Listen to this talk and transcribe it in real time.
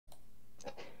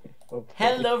Okay.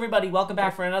 Hello everybody, welcome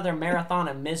back for another Marathon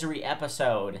of Misery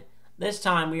episode. This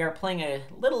time we are playing a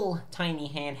little tiny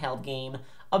handheld game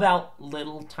about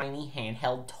little tiny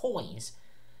handheld toys.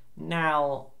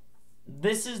 Now,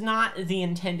 this is not the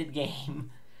intended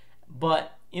game,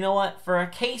 but you know what? For a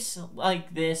case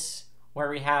like this, where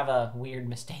we have a weird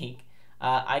mistake,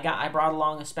 I brought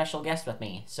along a special guest with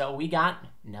me. So we got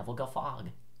Neville Guffogg.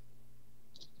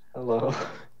 Hello.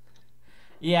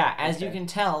 Yeah, as Okay. you can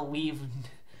tell,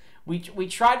 we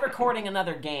tried recording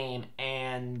another game,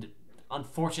 and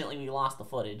unfortunately we lost the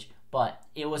footage, but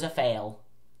it was a fail.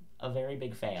 A very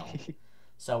big fail.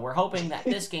 So we're hoping that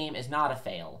this game is not a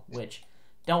fail, which,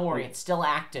 don't worry, it's still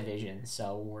Activision,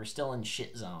 so we're still in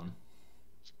shit zone.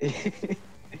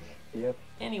 Yep.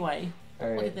 Anyway, All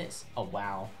look right. at this. Oh,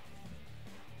 wow.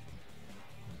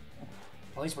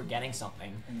 At least we're getting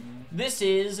something. This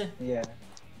is... Yeah.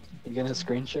 You gonna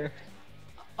screen share?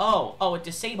 Oh, it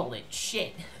disabled it.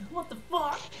 Shit. What the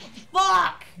fuck?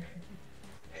 Fuck!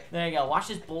 There you go. Watch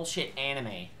this bullshit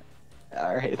anime.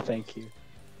 All right. Thank you.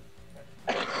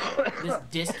 This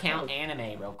discount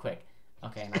anime real quick.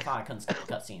 Okay, and I thought I couldn't skip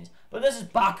cutscenes. But this is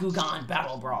Bakugan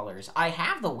Battle Brawlers. I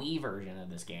have the Wii version of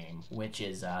this game, which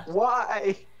is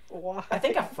Why? Why? I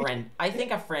think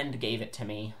a friend gave it to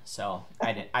me, so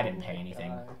I didn't pay anything.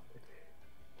 God.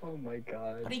 Oh my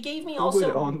god. But he gave me Who would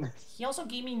own also this? he also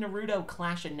gave me Naruto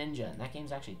Clash of Ninja, and that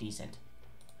game's actually decent.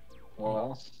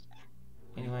 Well.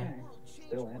 Anyway. Okay.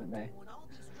 Still anime.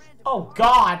 Oh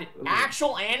god! Ooh.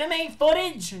 Actual anime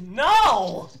footage?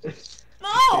 No!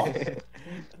 No!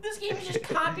 This game is just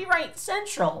copyright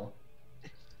central.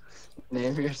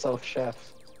 Name yourself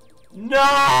chef.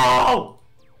 No!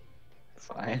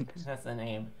 Fine. That's the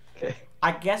name. Okay.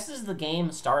 I guess this is the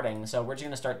game starting, so we're just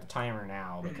gonna start the timer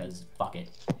now because fuck it.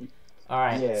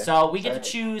 Alright, Yeah, so we get to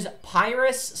sorry. choose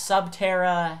Pyrus,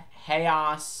 Subterra,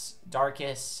 Chaos,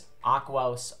 Darkus,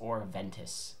 Aquos, or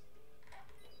Ventus.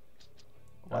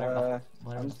 Whatever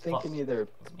I'm the thinking fuck. either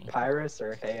me. Pyrus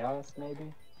or Chaos,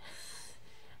 maybe.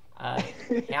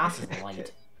 Chaos is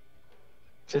light.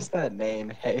 Just that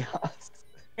name, Chaos.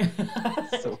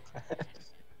 So bad.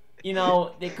 You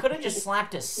know, they could have just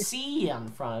slapped a C on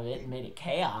front of it and made it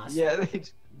Chaos. Yeah, they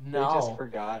just No.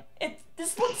 forgot.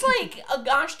 This looks like a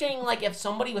gosh dang, like if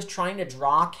somebody was trying to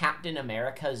draw Captain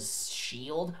America's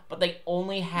shield, but they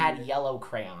only had yellow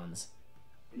crayons.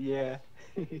 Yeah.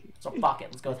 So fuck it,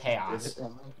 let's go with Chaos.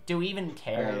 Do we even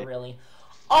care, Alright. really?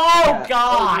 Oh, Yeah.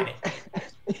 God!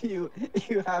 You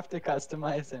have to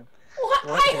customize him. What?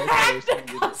 What I hair have to colors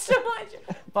can you do? customize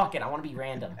it! Fuck it, I want to be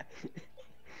random.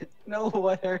 No,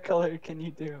 what hair color can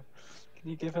you do? Can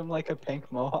you give him like a pink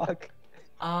mohawk?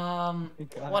 God.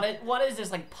 What is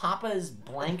this, like Papa's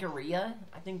Blankeria?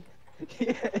 I think...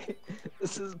 Yeah,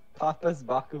 this is Papa's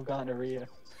Bakuganeria.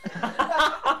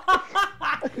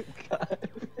 God.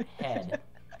 Head.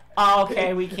 Oh,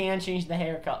 okay, we can change the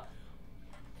haircut.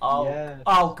 Oh, Yes.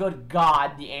 oh, good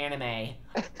God, the anime.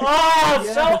 Oh,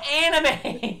 Yes. so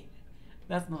anime!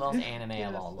 That's the most anime Yes,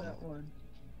 of all of them. that one.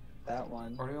 That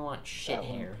one. Or do we want shit That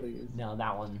one, hair? please. No,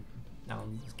 that one. That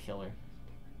one's killer.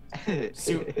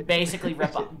 Basically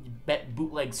rip up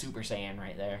bootleg Super Saiyan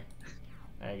right there.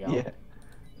 There you go. Yeah.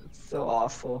 It's so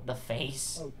awful. The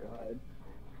face. Oh god.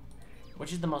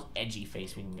 Which is the most edgy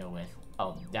face we can go with?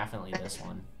 Oh, definitely this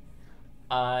one.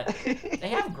 They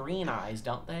have green eyes,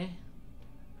 don't they?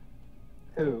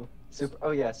 Who?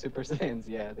 Oh yeah, Super Saiyans.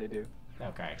 Yeah, they do.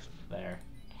 Okay, there.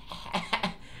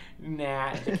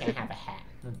 Nah, they can't have a hat.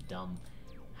 That's dumb.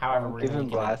 However, we're Give gonna him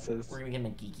glasses. We're gonna give him a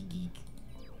geeky geek.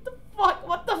 The fuck?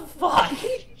 What the fuck?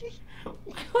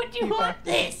 Why would you You want have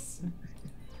to- this?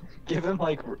 Give him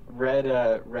like red,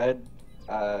 yeah,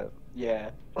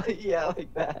 yeah,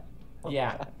 like that. Oh,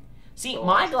 Yeah. God. See, So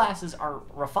my awesome. glasses are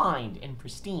refined and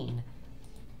pristine.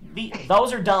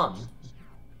 Those are dumb.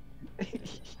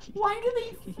 Why do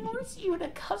they force you to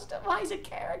customize a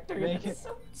character? Make That's it-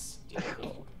 so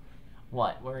stupid.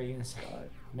 What? What are you gonna say? God.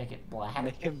 Make it black?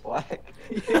 Make him black.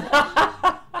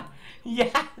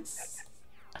 Yes.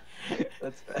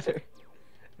 That's better.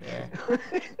 There.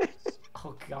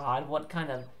 Oh God, what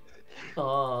kind of?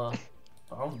 Oh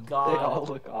They God. all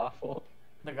look awful.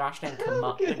 The gosh dang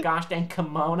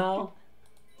kimono.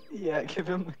 Yeah, give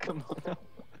him the kimono.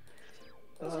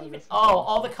 That's Oh,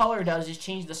 all the color does is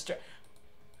change the stripe.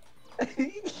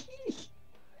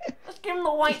 Let's give him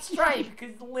the white stripe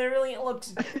because literally it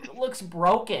looks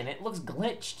broken. It looks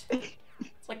glitched.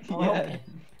 It's like broken.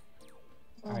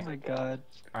 Oh Alright. my god.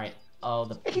 All right.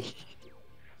 Oh,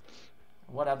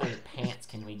 what other pants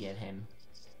can we give him?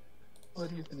 What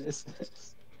even is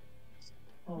this?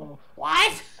 Oh.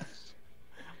 What?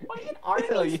 What even are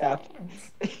Hell these yeah.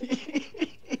 pants?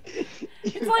 You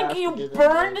It's like you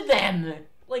burned them.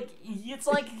 Like, it's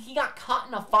like he got caught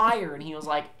in a fire and he was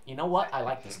like, you know what? I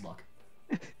like this look.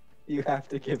 You have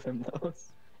to give him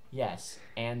those. Yes,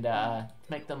 and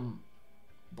make them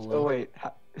blue. Oh wait,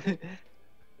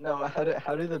 no.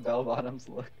 How do the bell bottoms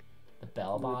look? The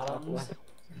bell bottoms?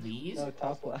 These? No,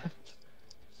 top left.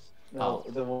 Oh.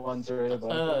 No, the ones right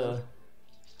above.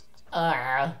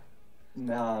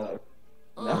 No.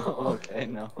 Okay,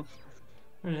 no.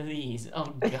 What are these?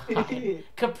 Oh god.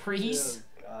 Caprice?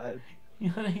 Oh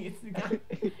god.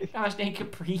 Gosh dang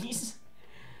Caprice.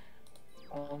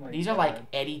 Oh my These god. are like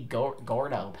Eddie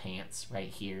Gordo pants right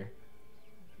here.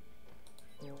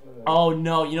 Oh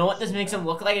no, you know what this makes him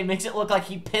look like? It makes it look like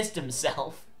he pissed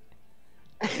himself.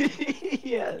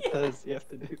 Yeah, it does. You have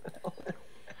to do that.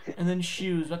 And then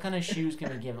shoes. What kind of shoes can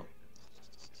we give him?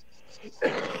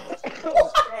 Did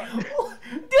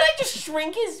I just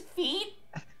shrink his feet?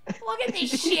 Look at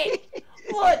this shit.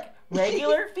 Look,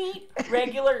 regular feet,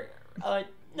 regular.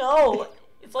 No,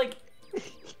 it's like.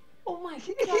 Oh my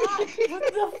god!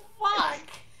 What the fuck?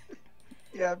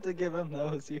 You have to give him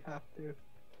those. You have to.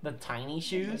 The tiny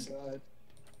shoes. Oh my god.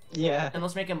 Yeah. And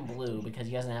let's make him blue because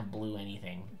he doesn't have blue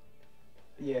anything.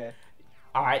 Yeah.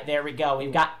 All right, there we go.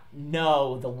 We've got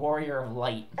No, the Warrior of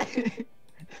Light.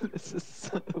 This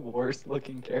is the worst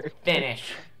looking character.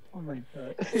 Finish. Oh my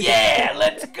god. Yeah,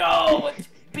 let's go. Let's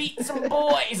beat some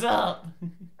boys up.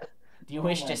 Do you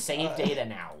wish to save data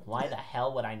now? Why the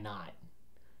hell would I not?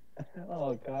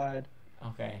 Oh god.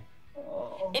 Okay.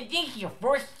 Oh. If this is your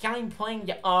first time playing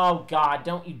the... Oh god,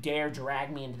 don't you dare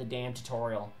drag me into the damn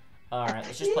tutorial. Alright,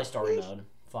 let's just play story mode.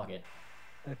 Fuck it.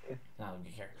 Okay. I don't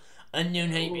care.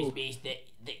 Unknown hyperspace, the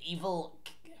evil...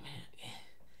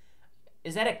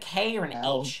 Is that a K or an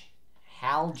Hal. H?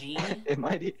 Hal G? It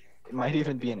might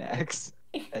even be an X.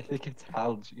 I think it's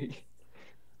Hal G.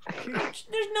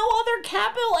 There's no other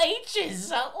capital H's.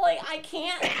 So, like, I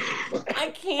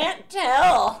can't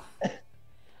tell.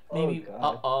 Maybe.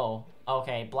 Oh, God.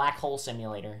 Okay, black hole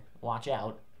simulator. Watch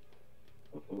out.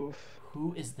 Oof.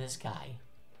 Who is this guy?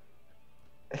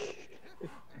 Oh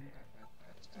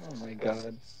my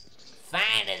god.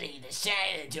 Finally, the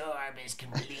silent orb is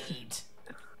complete.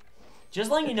 Just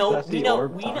letting you know, That's the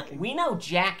orb we know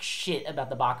jack shit about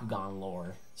the Bakugan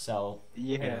lore. So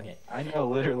Yeah, okay. I know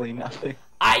literally nothing.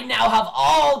 I now have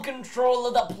all control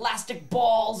of the plastic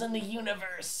balls in the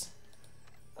universe.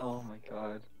 Oh my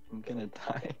god, I'm gonna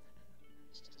die.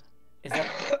 Is that?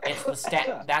 It's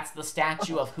the That's the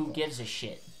statue of Who Gives a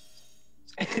Shit.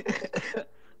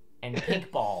 And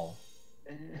Pink Ball.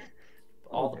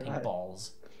 All the pink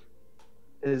balls.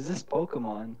 Is this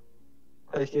Pokemon?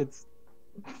 Like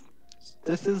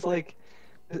This is like.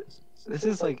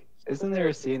 Isn't there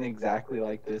a scene exactly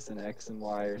like this in X and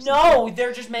Y or something? No,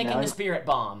 they're just making No. the spirit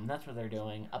bomb. That's what they're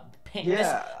doing. A pink.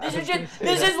 Yeah, This I is was just. gonna say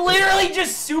This is literally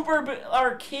just Super Boo,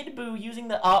 or Kid Boo using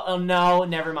the. Oh no,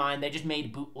 never mind. They just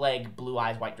made bootleg Blue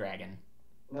Eyes White Dragon.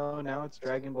 No, now it's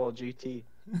Dragon Ball GT.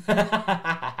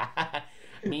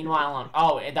 Meanwhile,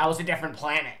 that was a different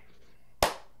planet.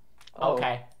 Oh,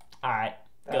 Okay. All right.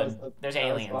 Good. There's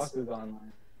aliens. Bakugan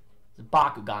Land. It's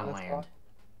Bakugan That's Land.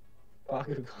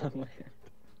 Bakugan Land.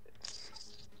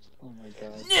 Oh my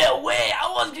god. No way!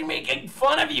 I wasn't making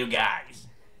fun of you guys.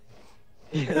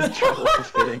 He has trouble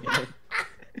fitting in.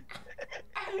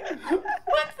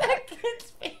 What that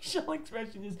kid's facial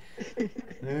expression is?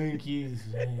 Thank you.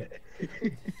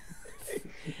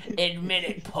 Admit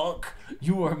it, punk.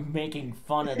 You were making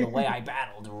fun of the way I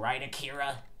battled, right,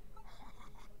 Akira?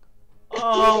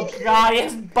 Oh god,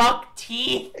 his buck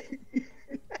teeth.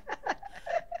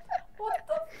 What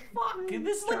the fuck?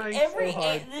 This is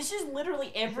like this is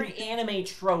literally every anime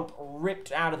trope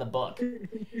ripped out of the book.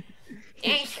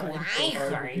 That's what I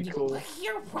heard. What's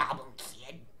your problem,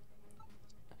 kid?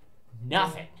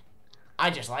 Nothing. I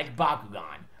just like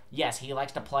Bakugan. Yes, he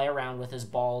likes to play around with his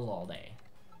balls all day.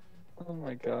 Oh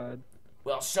my god.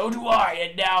 Well, so do I,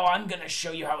 and now I'm gonna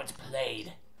show you how it's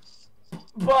played.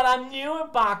 But I'm new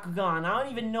at Bakugan. I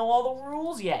don't even know all the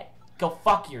rules yet. Go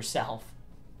fuck yourself.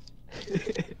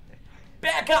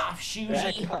 Back off,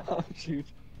 Shuji. Back off, Shuji.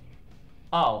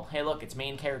 Oh, hey look, it's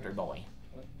main character boy.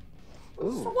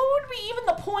 Ooh. So what would be even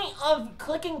the point of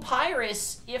clicking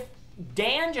Pyrus if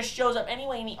Dan just shows up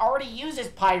anyway and he already uses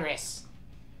Pyrus?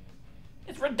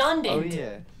 It's redundant. Oh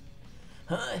yeah.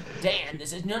 Huh? Dan,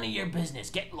 this is none of your business.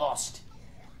 Get lost.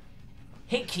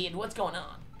 Hey kid, what's going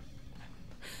on?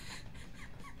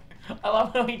 I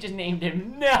love how he just named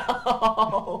him.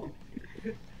 No!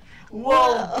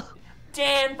 Whoa!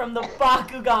 Dan from the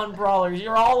Bakugan Brawlers,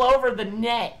 you're all over the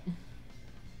net.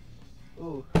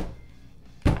 Ooh.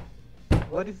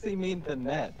 What does he mean, the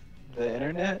net? The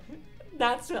internet?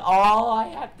 That's all I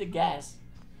have to guess.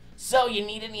 So, you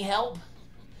need any help?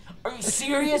 Are you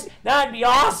serious? That'd be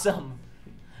awesome.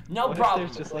 No what problem.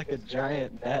 If there's just like a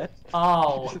giant net.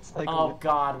 Oh, like oh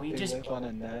God, they live on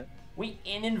a net. We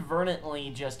inadvertently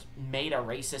just made a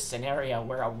racist scenario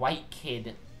where a white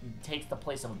kid takes the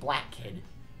place of a black kid.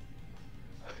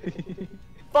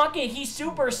 Fuck it, he's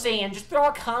Super Saiyan. Just throw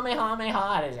a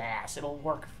Kamehameha at his ass. It'll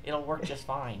work. It'll work just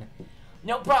fine.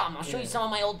 No problem. I'll show you some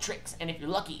of my old tricks, and if you're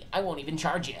lucky, I won't even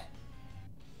charge you.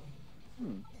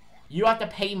 You have to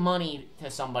pay money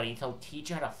to somebody to teach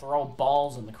you how to throw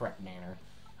balls in the correct manner.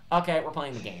 Okay, we're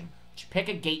playing the game. Pick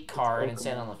a gate card and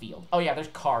stand on the field. Oh yeah, there's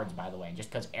cards, by the way, just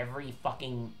because every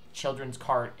fucking children's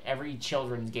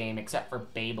game except for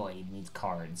Beyblade needs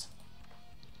cards.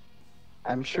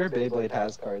 I'm sure Beyblade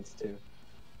has cards too.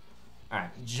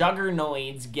 Alright,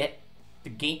 Juggernoids get the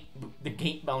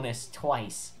gate bonus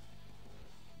twice.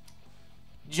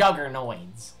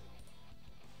 Juggernoids.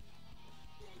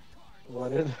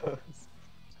 What are those?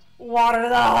 What are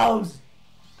those?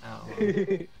 Oh.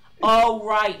 Oh,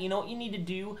 right. You know what you need to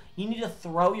do? You need to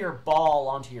throw your ball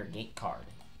onto your gate card.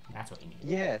 That's what you need to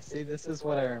do. Yeah, see, this is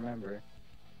what I remember.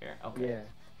 Here, okay. Yeah.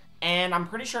 And I'm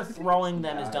pretty sure throwing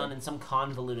them is done in some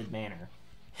convoluted manner.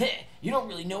 Heh, you don't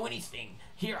really know anything.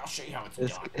 Here, I'll show you how it's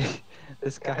done.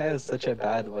 This guy has such a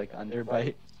bad, like,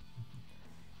 underbite.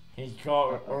 He's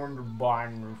got an underbite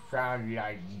and sounds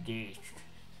like this.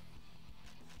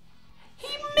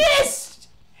 He missed!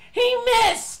 He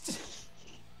missed!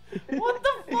 What the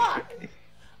fuck?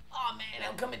 Oh man,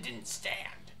 how come it didn't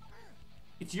stand?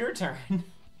 It's your turn.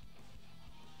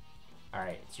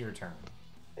 Alright, it's your turn.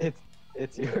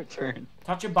 It's your turn.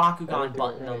 Touch a Bakugan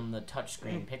button on the touch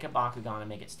screen. Pick a Bakugan and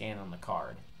make it stand on the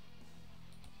card.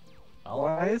 Oh.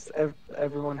 Why is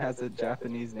everyone has a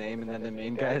Japanese name and then the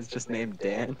main guy is just named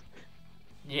Dan?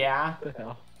 Yeah. What the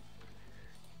hell?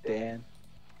 Dan.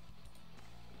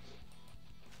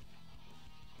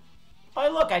 Oh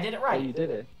look, I did it right. Oh, you did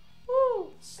it.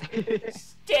 Woo!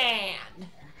 Stand!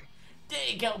 There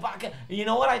you go, Bakugan. You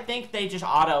know what? I think they just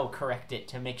auto-correct it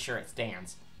to make sure it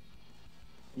stands.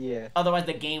 Yeah. Otherwise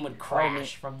the game would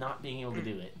crash from not being able to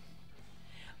do it.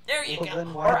 There you go.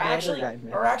 Then Or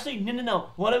actually, no.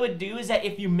 What it would do is that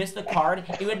if you miss the card,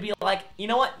 it would be like, you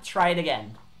know what? Try it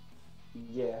again.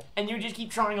 Yeah. And you just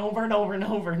keep trying over and over and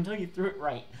over until you threw it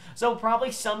right. So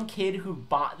probably some kid who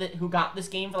got this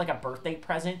game for like a birthday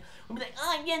present would be like,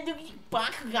 oh, I'm gonna do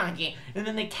Bakugan game, and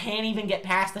then they can't even get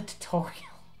past the tutorial.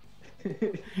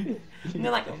 And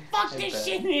they're like, fuck this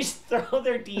shit, and they just throw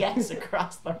their DS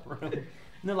across the room. And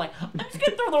they're like, I'm just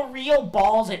gonna throw the real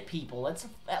balls at people. That's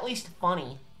at least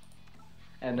funny.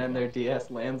 And then their DS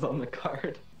lands on the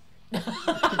card.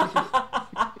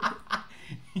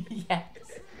 Yes.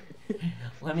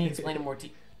 Let me explain it more to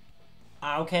you.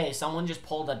 Okay, someone just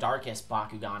pulled the darkest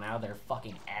Bakugan out of their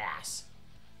fucking ass.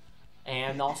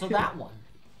 And also that one.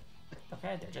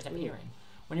 Okay, they're just appearing.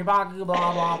 When your Bakugan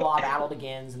blah blah blah battle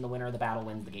begins and the winner of the battle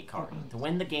wins the gate card. To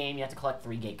win the game, you have to collect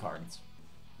 3 gate cards.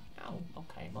 Oh,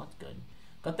 okay, well that's good.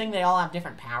 Good thing they all have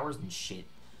different powers and shit.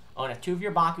 Oh, and if 2 of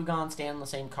your Bakugan stand on the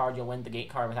same card, you'll win the gate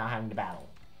card without having to battle.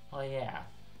 Oh yeah.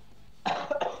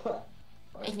 I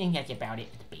think that's about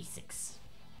it for the basics.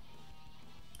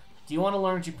 Do you want to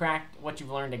learn what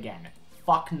you've learned again?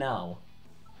 Fuck no.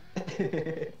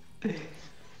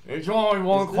 There's only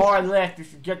one card left.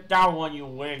 If you get that one, you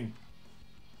win.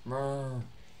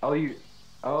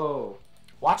 Oh.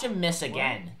 Watch him miss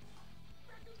again.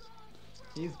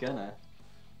 He's gonna.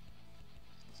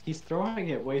 He's throwing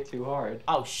it way too hard.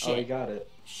 Oh shit. Oh, he got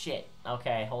it. Shit.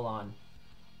 Okay, hold on.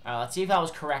 Let's see if I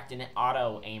was correct in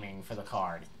auto aiming for the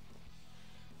card.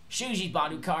 Shuji's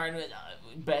Badu card.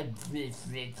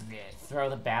 Throw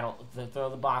the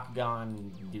Bakugan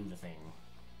and do the thing.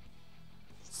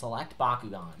 Select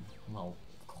Bakugan. Well,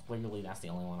 clearly that's the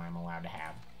only one I'm allowed to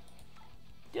have.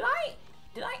 I've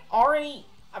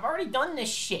already done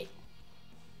this shit.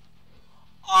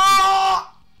 Oh!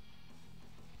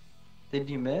 Did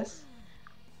you miss?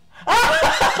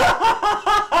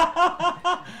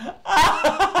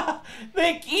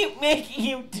 They keep making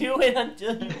you do it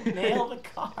until you nail the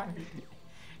card.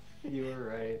 You were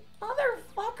right.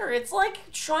 Motherfucker, it's like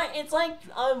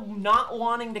not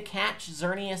wanting to catch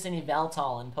Xerneas and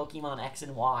Yveltal in Pokemon X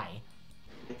and Y.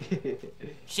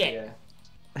 Shit. Yeah.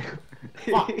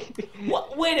 Fuck.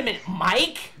 What? Wait a minute,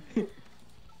 Mike?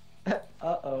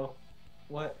 Uh-oh.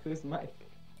 What? Who's Mike?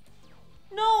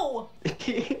 No! The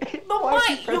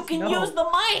mic! You can use the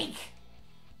mic!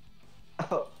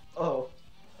 Oh.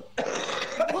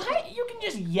 What? You can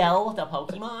just yell at the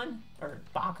Pokemon? Or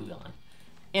Bakugan.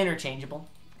 Interchangeable.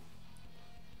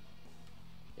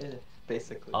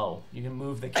 basically. Oh, you can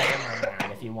move the camera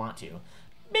around if you want to.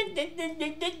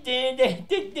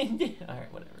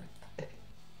 Alright, whatever.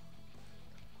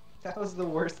 That was the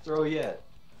worst throw yet.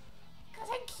 Because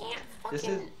I can't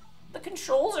fucking... The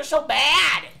controls are so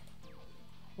bad!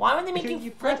 Why would they make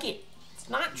you flick it? It's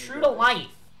not true to life.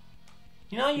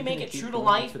 You know how you make it true to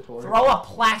life? Throw a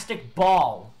plastic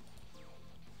ball.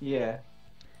 Yeah.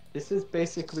 This is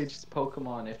basically just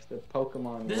Pokemon if the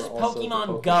Pokemon This is were also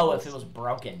Pokemon Go if it was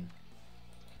broken.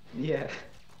 Yeah.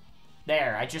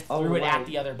 There, I just threw it at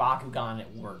the other Bakugan and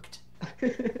it worked.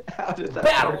 How did that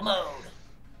Battle work? mode!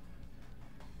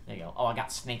 There you go. Oh, I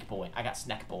got Snake Boy. I got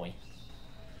Snack Boy.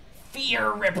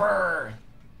 Fear Ripper!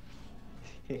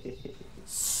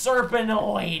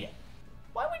 Serpenoid!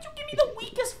 Why would you give me the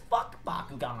weakest fuck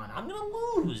Bakugan? I'm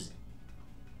gonna lose!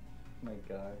 My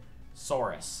god.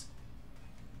 Saurus.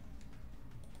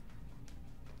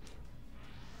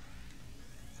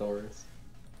 Saurus.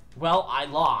 Well, I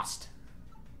lost.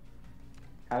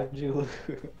 How did you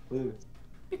lose?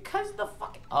 Because the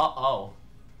fuck... Uh-oh.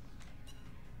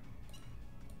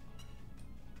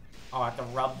 Oh, I have to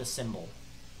rub the symbol.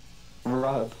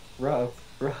 Rub. What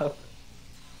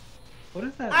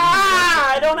does that mean?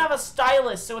 Ah! I don't have a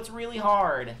stylus, so it's really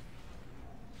hard.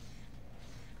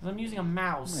 Because I'm using a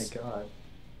mouse. Oh my god.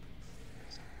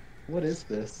 What is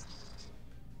this?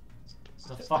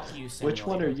 The fuck you simulator. Which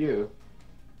one are you?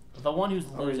 The one who's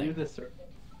losing. Are you the sir?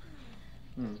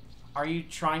 Are you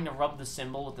trying to rub the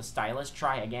symbol with the stylus?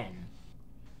 Try again.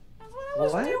 That's what I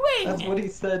was What? doing! That's what he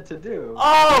said to do.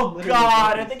 Oh Literally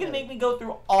god! what I he think it'd said. make me go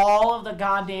through all of the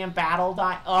goddamn battle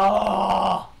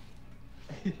Oh!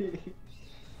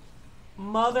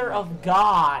 Mother of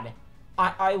God!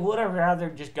 I would have rather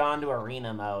just gone to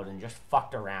arena mode and just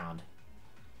fucked around.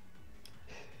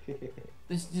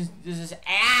 This is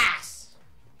ass!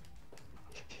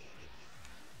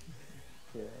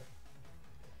 Yeah.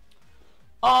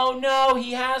 Oh no,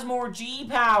 he has more G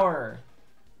power!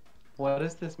 What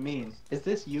does this mean? Is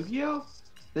this Yu-Gi-Oh?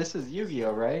 This is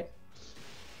Yu-Gi-Oh, right?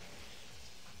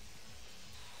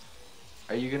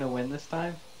 Are you gonna win this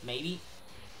time? Maybe?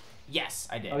 Yes,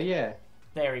 I did. Oh yeah.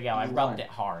 There we go, I You rubbed won. it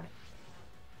hard.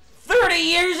 30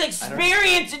 years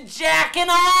experience in jacking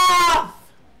off!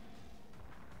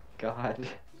 God.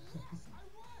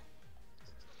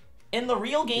 In the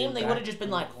real game, Dude, they would have just been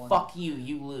like, back to fuck you,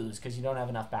 you lose, because you don't have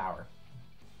enough power.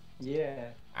 Yeah.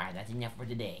 Alright, that's enough for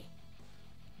today.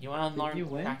 You want to learn, you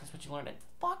win? practice what you learned?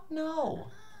 Fuck no.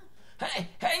 Hey,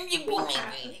 you beat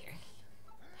me.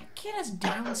 That kid has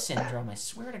Down syndrome, I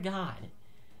swear to God.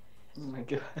 Oh my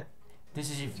god. This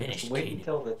is your finish, Wait kid.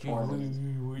 until the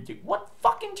tournament. What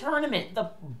fucking tournament?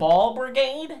 The Ball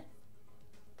Brigade?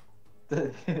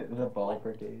 The Ball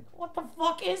Brigade. What the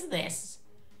fuck is this?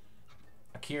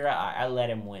 Akira, I let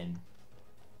him win.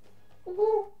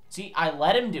 See, I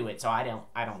let him do it, so I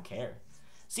don't care.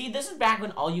 See, this is back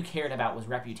when all you cared about was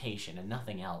reputation and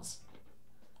nothing else.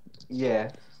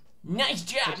 Yeah. Nice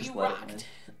job, just you let him rocked.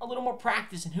 A little more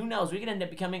practice, and who knows, we could end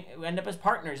up as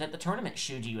partners at the tournament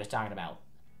Shuji was talking about.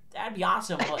 That'd be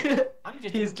awesome, but I'm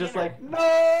just He's just like,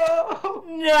 no!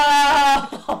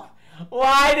 no!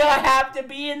 Why do I have to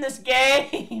be in this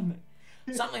game?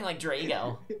 Something like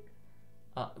Drago.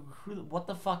 What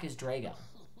the fuck is Drago?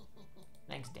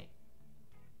 Thanks, Dave.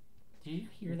 Did you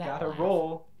hear that? Gotta laugh?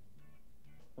 roll.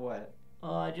 What?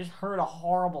 I just heard a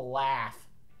horrible laugh.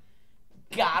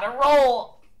 Gotta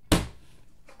roll!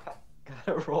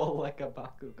 Gotta roll like a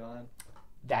Bakugan.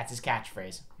 That's his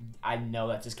catchphrase. I know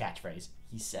that's his catchphrase.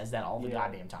 He says that all the Yeah.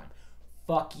 goddamn time.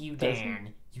 Fuck you, Does he?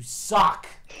 Dan. You suck.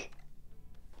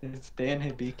 It's Dan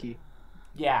Hibiki.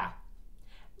 Yeah.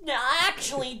 No,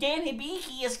 actually, Dan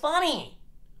Hibiki is funny.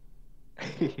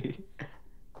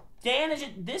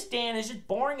 This Dan is just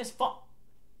boring as fuck.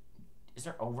 Is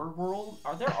there overworld?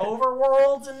 Are there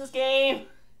overworlds in this game?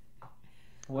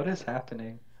 What is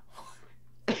happening?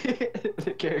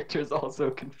 The character's also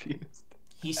confused.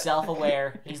 He's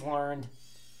self-aware. He's learned.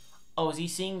 Oh, is he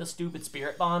seeing the stupid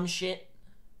spirit bomb shit?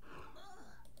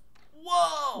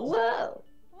 Whoa! Whoa!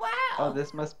 Wow! Oh,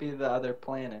 this must be the other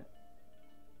planet.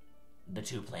 The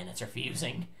two planets are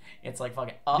fusing. It's like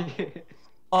fucking...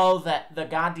 Oh, the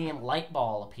goddamn light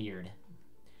ball appeared.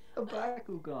 A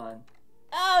Bakugan.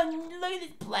 Oh, look at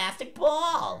this plastic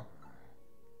ball.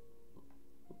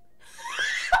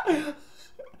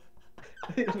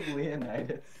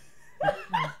 Leonidas.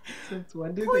 Since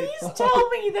when do Please they talk? tell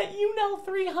me that you know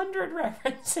 300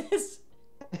 references.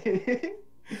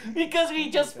 Because we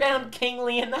just found King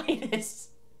Leonidas.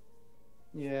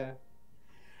 Yeah.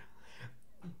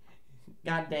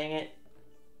 God dang it.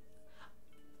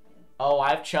 Oh,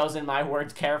 I've chosen my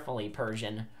words carefully,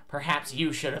 Persian. Perhaps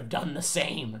you should have done the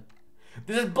same.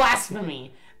 This is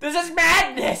blasphemy! This is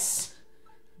madness!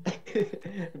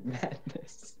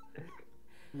 Madness. Oh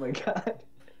my god.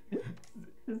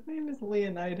 His name is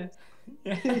Leonidas.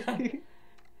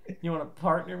 You want to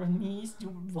partner with me,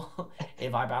 stupid ball?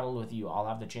 If I battle with you, I'll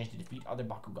have the chance to defeat other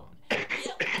Bakugan.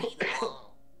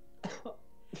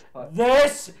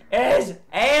 This is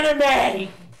anime!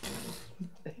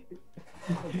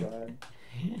 Oh god.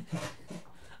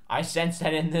 I sense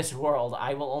that in this world,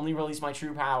 I will only release my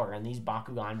true power in these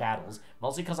Bakugan battles,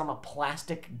 mostly because I'm a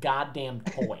plastic goddamn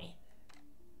toy.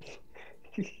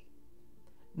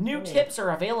 New tips are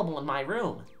available in my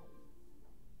room.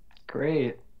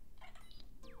 Great.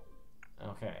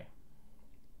 Okay.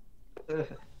 Ugh.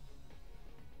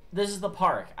 This is the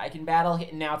park. I can battle,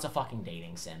 and now it's a fucking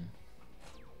dating sim.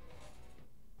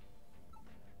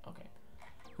 Okay.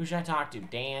 Who should I talk to?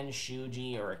 Dan,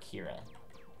 Shuji, or Akira?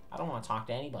 I don't want to talk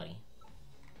to anybody.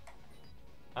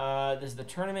 This is the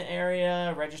tournament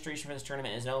area. Registration for this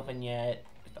tournament isn't open yet.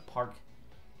 At the park.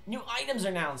 New items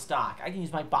are now in stock. I can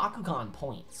use my Bakugan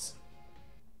points.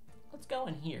 Let's go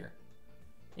in here.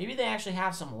 Maybe they actually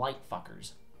have some light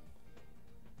fuckers.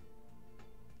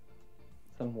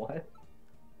 Some what?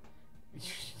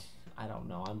 I don't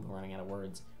know. I'm running out of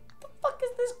words. What the fuck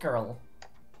is this girl?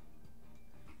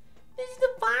 This is the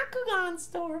Bakugan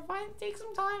store. Take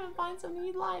some time and find something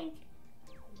you'd like.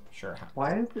 Sure.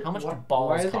 Why is it, how much do why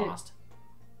balls are cost?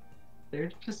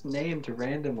 They're just named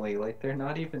randomly, like they're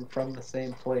not even from the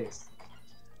same place.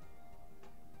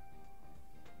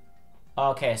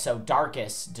 Okay, so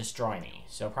Darkus destroy me.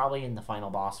 So probably in the final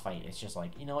boss fight, it's just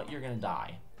like, you know what, you're gonna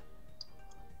die.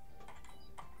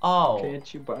 Oh.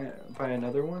 Can't you buy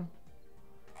another one?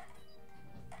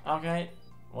 Okay.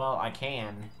 Well, I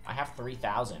can. I have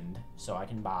 3,000, so I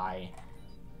can buy...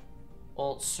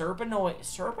 Well,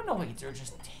 Serpenoids are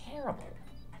just terrible.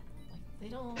 Like, they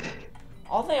don't...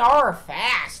 All they are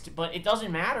fast, but it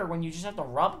doesn't matter when you just have to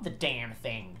rub the damn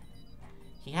thing.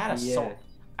 He had a sword.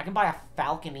 I can buy a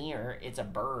Falconeer. It's a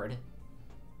bird.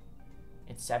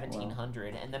 It's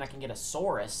 1,700, and then I can get a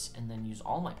Saurus and then use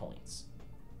all my points.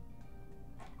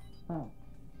 Oh.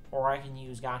 Or I can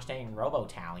use, gosh dang,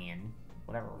 Robotalion.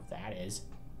 Whatever that is.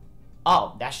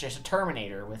 Oh, that's just a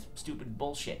Terminator with stupid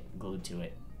bullshit glued to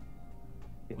it.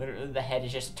 Literally, the head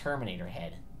is just a Terminator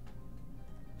head.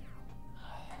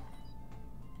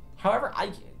 However,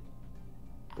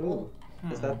 Ooh,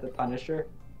 is that the Punisher?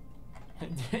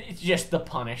 It's just the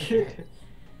Punisher.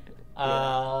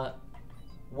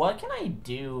 What can I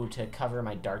do to cover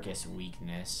my darkest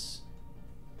weakness?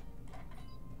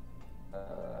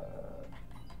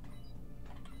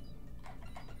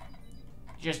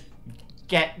 Just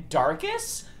get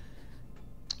Darkus?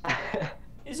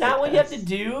 Is that what you have to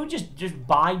do? Just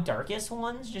buy Darkus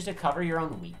ones just to cover your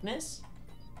own weakness?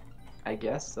 I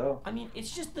guess so. I mean, it's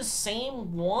just the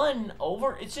same one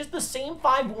over. It's just the same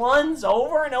 5 ones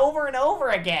over and over and over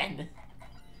again.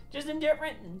 Just in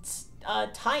different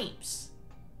types.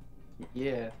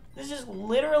 Yeah. This is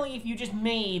literally if you just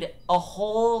made a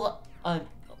whole,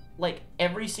 like,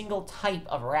 every single type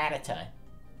of Rattata.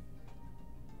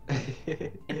 And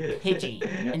Pidgey.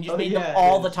 And just made them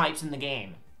all the types in the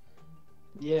game.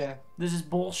 Yeah. This is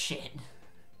bullshit.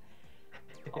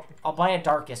 I'll buy a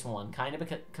Darkest one, kind of,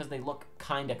 because they look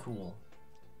kind of cool.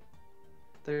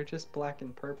 They're just black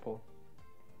and purple.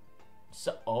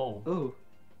 So, oh. Ooh.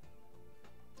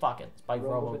 Fuck it. It's by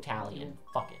Robotalion.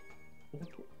 Fuck it.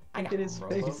 Look at his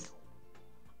face.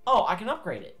 Oh, I can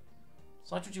upgrade it.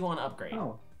 So that's what you want to upgrade.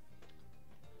 Oh.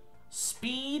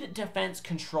 Speed, defense,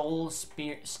 control,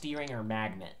 steering, or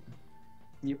magnet.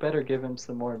 You better give him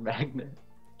some more magnet.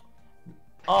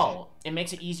 Oh, it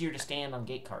makes it easier to stand on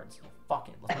gate cards. Fuck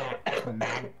it. Let's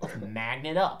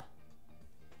magnet up.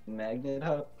 Magnet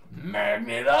up.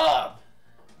 Magnet up!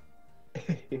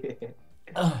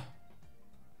 Ugh.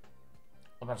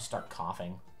 I'm about to start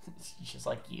coughing. It's just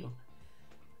like you.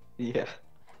 Yeah.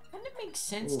 Wouldn't it make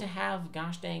sense to have,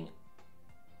 gosh dang...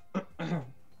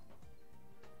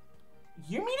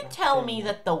 You mean to tell me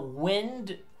that the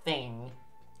wind thing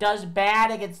does bad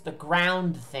against the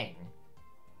ground thing?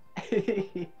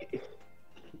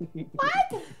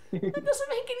 What? That doesn't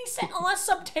make any sense unless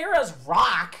Subterra's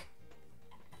rock.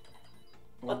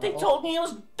 But they told me it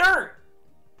was dirt.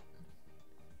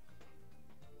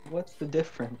 What's the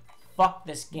difference? Fuck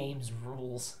this game's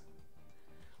rules.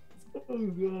 Oh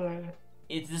god.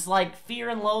 Is this like Fear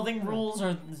and Loathing rules,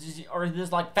 or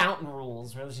this like Fountain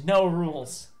rules, where there's no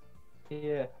rules?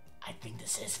 Yeah. I think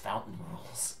this is Fountain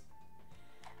rules.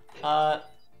 I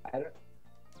don't.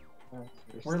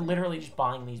 We're literally just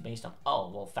buying these based on...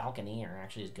 Oh, well, Falconeer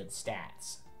actually has good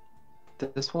stats.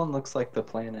 This one looks like the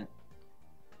planet.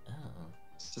 Oh.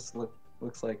 It's just look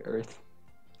Looks like Earth.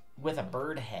 With a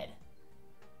bird head.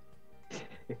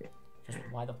 Just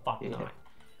why the fuck Yeah. not?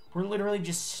 We're literally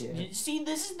just... Yeah. See,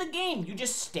 this is the game. You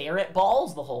just stare at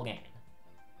balls the whole game.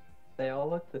 They all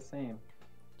look the same.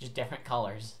 Just different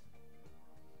colors.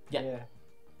 Yeah. Yeah.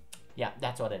 Yeah,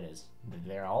 that's what it is.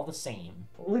 They're all the same.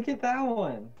 Look at that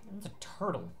one. It's a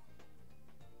turtle.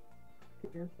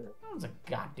 Here's it. That was a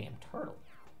goddamn turtle.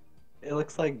 It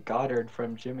looks like Goddard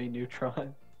from Jimmy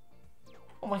Neutron.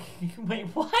 Oh my... Wait,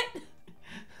 what?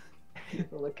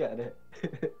 Look at it.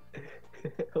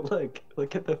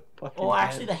 Look at the fucking Well,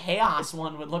 actually, head. the Chaos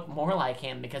one would look more like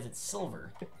him because it's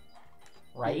silver.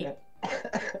 Right? Yeah,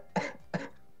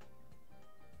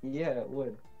 yeah it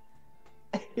would.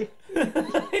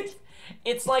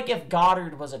 It's like if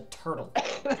Goddard was a turtle.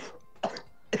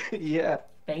 Yeah.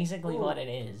 Basically Ooh. what it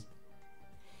is.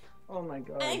 Oh my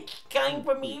god. It's time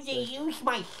for me to use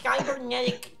my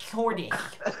cybernetic tortoise.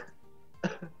 Oh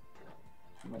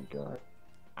my god.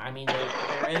 I mean,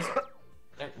 there is...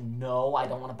 no, I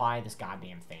don't want to buy this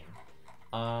goddamn thing.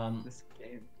 This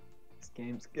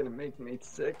game's gonna make me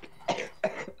sick.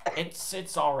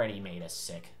 It's already made us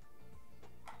sick.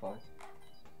 Fuck.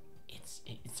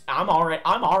 I'm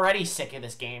already sick of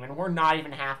this game, and we're not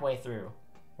even halfway through.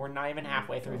 We're not even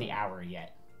halfway through the hour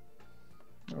yet.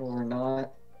 No, we're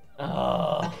not.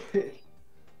 Ugh.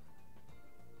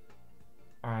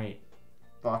 Alright.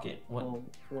 Fuck it. What? Oh,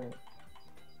 shit.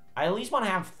 I at least want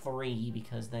to have 3,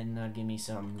 because then that'll give me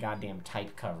some goddamn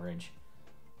type coverage.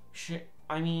 Shit.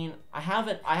 I mean, I have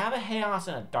a Chaos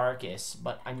and a Darkest,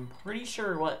 but I'm pretty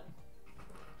sure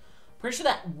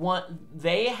that one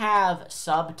they have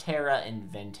Subterra and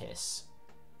Ventus.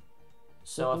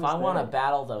 So if I want to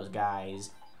battle those guys,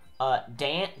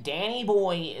 Danny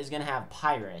Boy is gonna have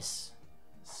Pyrus.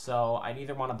 So I'd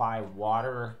either want to buy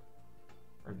water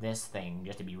or this thing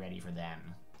just to be ready for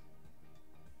them.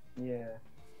 Yeah.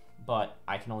 But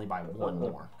I can only buy one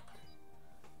more.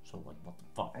 So what the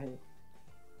fuck?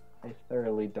 I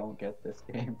thoroughly don't get this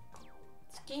game.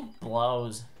 This game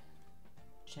blows.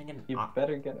 Should I get You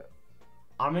better get it.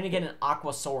 I'm gonna get an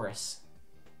Aquasaurus.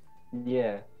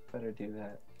 Yeah, better do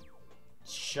that.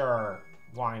 Sure,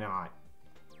 why not?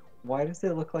 Why does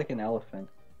it look like an elephant?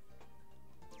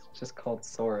 It's just called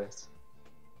Saurus.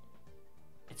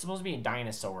 It's supposed to be a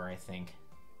dinosaur, I think.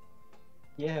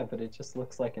 Yeah, but it just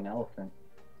looks like an elephant.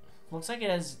 Looks like it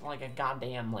has like a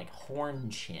goddamn like horn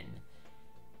chin.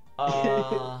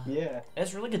 Yeah. It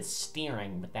has really good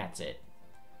steering, but that's it.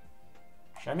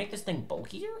 Should I make this thing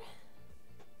bulkier?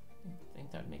 I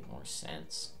think that would make more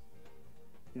sense.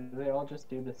 Do they all just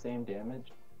do the same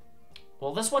damage?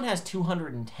 Well, this one has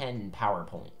 210 power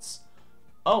points.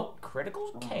 Oh,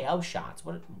 critical KO shots.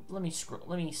 What? Let me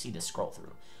see the scroll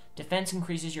through. Defense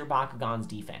increases your Bakugan's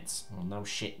defense. Well, no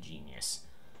shit, genius.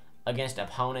 Against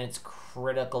opponents'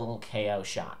 critical KO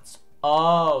shots.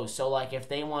 Oh, so like if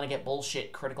they want to get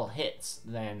bullshit critical hits,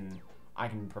 then I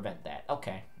can prevent that.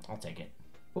 Okay, I'll take it.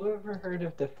 Whoever heard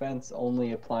of defense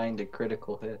only applying to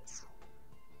critical hits?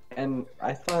 And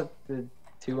I thought the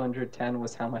 210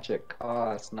 was how much it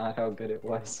cost, not how good it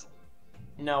was.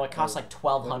 No, it costs like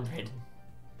 1,200.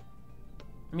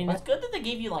 I mean, it's good that they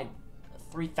gave you like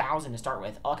 3,000 to start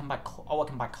with. Oh, I can buy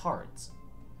cards.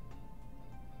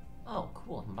 Oh,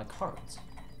 cool! I can buy cards.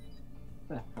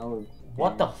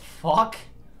 What the fuck?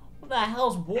 What the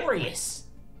hell's Warriors?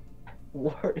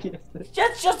 Warriors.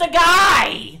 That's just a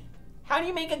guy! How do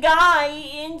you make a guy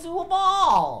into a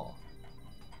ball?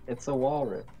 It's a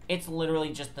walrus. It's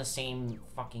literally just the same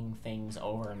fucking things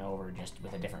over and over, just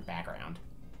with a different background.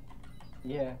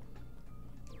 Yeah.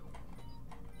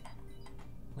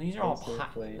 These are all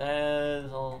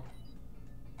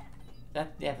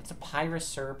that's a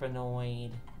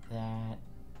Pyroserpinoid.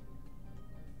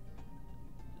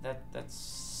 That's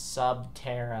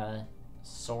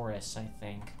Subterrasaurus, I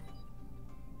think.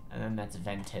 And then that's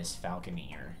Ventus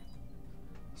Falconeer.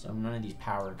 So none of these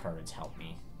power cards help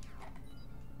me.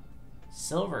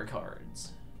 Silver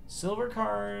cards. Silver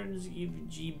cards give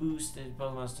G boosted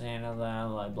Pokemon stand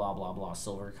blah blah blah.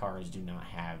 Silver cards do not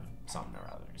have something or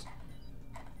others.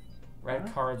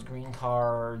 Red cards, green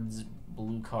cards,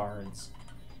 blue cards.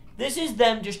 This is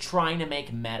them just trying to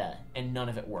make meta, and none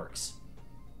of it works.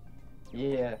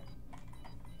 Yeah.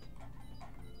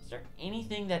 Is there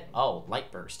anything that... Oh,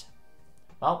 Light Burst.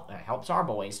 Well, that helps our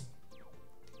boys.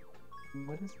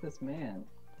 What is this man?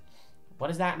 What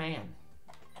is that man?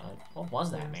 What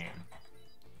was that man?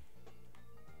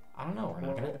 I don't know.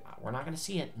 We're not gonna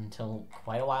see it until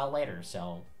quite a while later.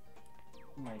 So,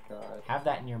 Oh my god. have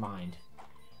that in your mind.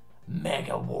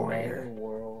 Mega Warrior. Mega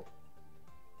World.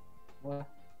 What?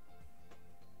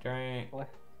 During What?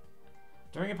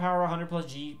 a power 100 plus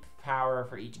G power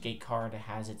for each gate card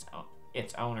has its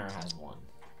owner has one.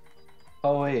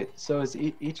 Oh wait, so is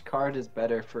each card is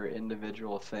better for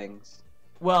individual things,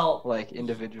 Well, like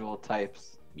individual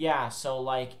types. yeah, so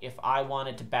like if I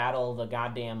wanted to battle the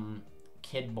goddamn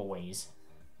kid boys,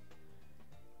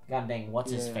 god dang,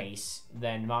 what's his face,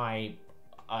 then my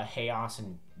chaos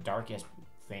and darkest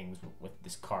things with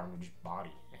this card would just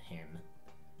body him.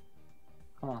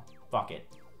 Huh. Fuck it.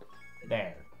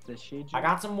 There. The Shiji? I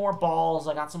got some more balls,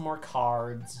 I got some more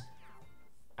cards.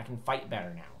 I can fight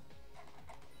better now.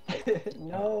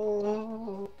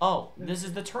 No. Oh, this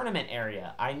is the tournament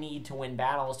area. I need to win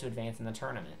battles to advance in the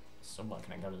tournament. So what,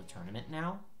 can I go to the tournament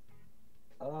now?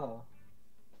 Oh.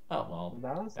 Oh, well.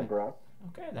 That was abrupt.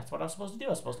 Okay, that's what I was supposed to do. I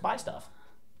was supposed to buy stuff.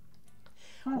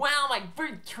 Wow, my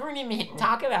first tournament.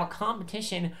 Talk about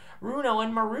competition. Runo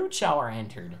and Marucho are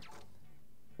entered.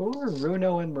 Who are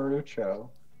Runo and Marucho?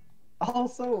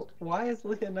 Also, why is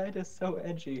Leonidas so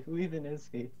edgy? Who even is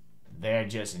he? They're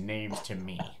just names to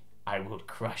me. I will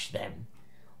crush them.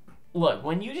 Look,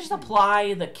 when you just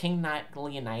apply the King Knight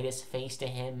Leonidas face to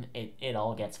him, it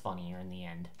all gets funnier in the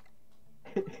end.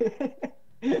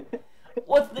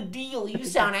 What's the deal? You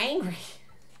sound angry.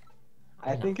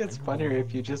 I think it's funnier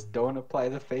if you just don't apply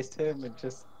the face to him and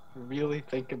just really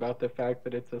think about the fact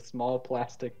that it's a small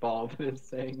plastic ball that is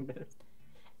saying this.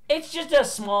 It's just a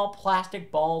small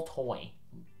plastic ball toy.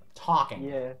 Talking.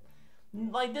 Yeah.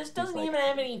 Like, this doesn't like, even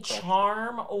have any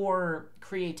charm or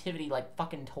creativity like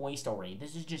fucking Toy Story.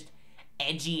 This is just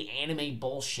edgy anime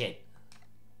bullshit.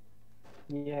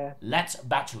 Yeah. Let's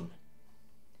battle.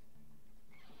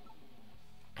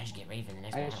 I should get ready for the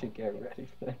next battle. I should get ready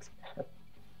for the next battle.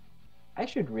 I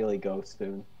should really go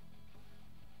soon.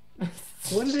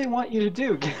 What do they want you to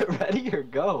do? Get ready or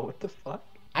go? What the fuck?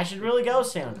 I should really go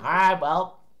soon. Alright,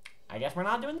 well, I guess we're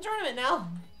not doing the tournament now.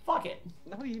 Fuck it.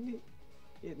 No, you need...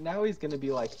 Now he's gonna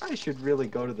be like, I should really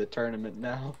go to the tournament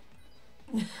now.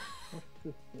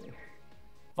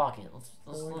 Fuck it.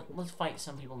 Let's fight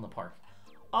some people in the park.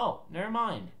 Oh, never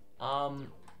mind.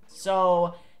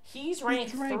 So he's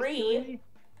ranked 3.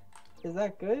 Is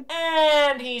that good?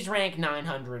 And he's ranked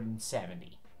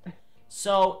 970.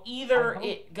 So either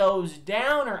it goes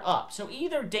down or up. So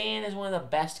either Dan is one of the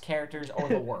best characters or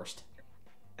the worst.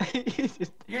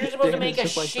 You're just supposed to make a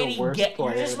shitty guess.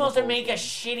 You're just supposed to make a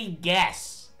shitty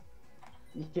guess.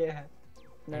 Yeah.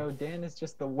 No, Dan is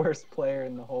just the worst player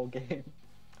in the whole game.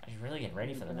 I should really get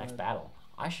ready for the next battle.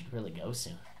 I should really go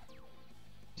soon.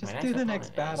 Just do the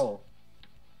next battle.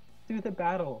 Do the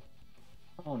battle.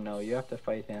 Oh no, you have to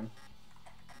fight him.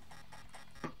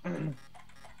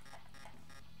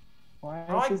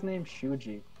 Why is his name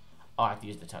Shuji? Oh, I have to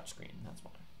use the touchscreen. That's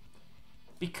why.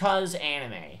 Because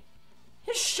anime.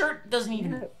 His shirt doesn't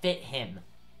even fit him.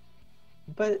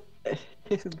 But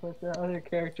the other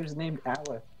character's named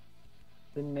Alice.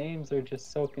 The names are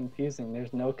just so confusing.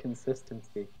 There's no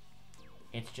consistency.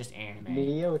 It's just anime.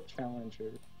 Neo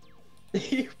Challenger.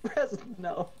 You press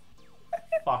no.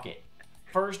 Fuck it.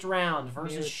 First round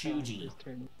versus Shuji.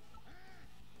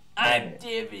 I'm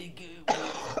difficult.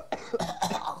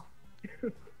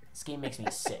 This game makes me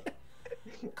sick.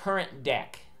 Current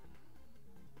deck.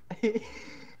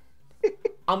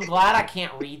 I'm glad I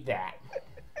can't read that.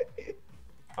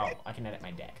 Oh, I can edit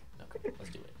my deck. Okay, let's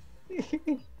do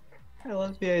it. I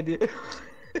love the idea.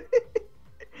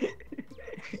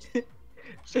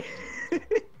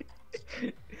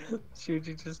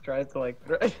 Shuji just tries to like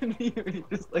threaten you and he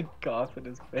just like coughs in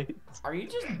his face. Are you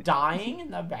just dying in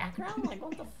the background? Like,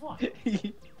 what the fuck?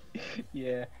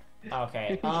 Yeah.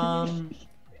 Okay, I'm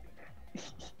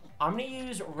gonna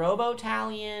use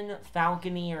Robotalion,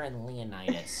 Falconeer, and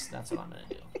Leonidas. That's what I'm gonna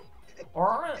do. Or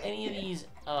are any of these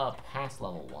past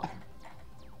level 1?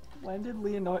 When did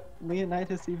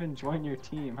Leonidas even join your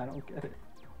team? I don't get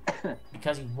it.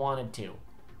 Because he wanted to.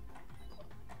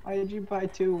 Why did you buy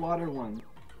 2 water ones?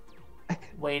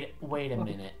 Wait a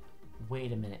minute.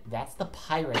 Wait a minute. That's the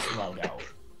Pirates logo.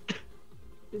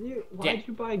 Why did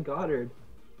you buy Goddard?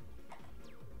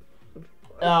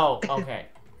 Oh, okay.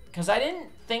 Because I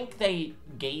didn't think they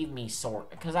gave me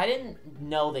because I didn't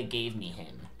know they gave me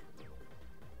him.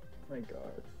 Oh my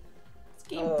god. This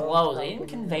game blows. They didn't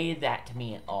convey that to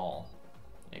me at all.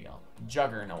 There you go.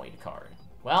 Juggernaut card.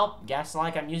 Well, guess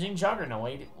like I'm using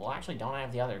Juggernaut. Well, actually, don't I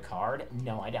have the other card?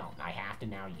 No, I don't. I have to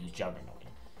now use Juggernaut.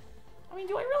 I mean,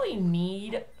 do I really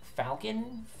need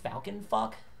Falcon? Falcon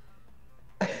fuck?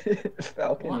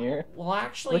 Falconeer? Well,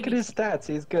 actually... Look at his stats.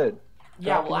 He's good.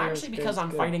 Yeah, well, actually, because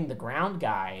I'm fighting the ground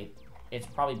guy, it's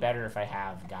probably better if I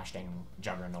have, gosh dang,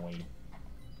 Juggernaut.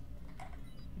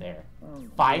 There.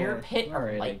 Fire Pit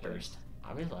or Light Burst?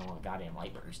 I really don't want a goddamn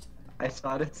Light Burst. I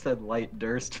thought it said Light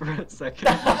Durst for a second.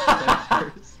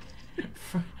 Light Durst.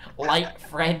 Light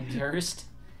Fred Durst.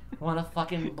 Wanna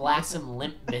fucking blast some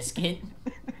Limp Biscuit?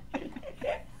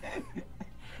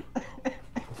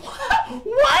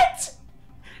 What?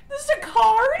 This is a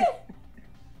card?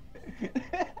 You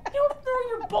don't throw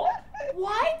your ball.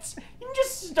 What? You can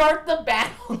just start the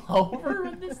battle over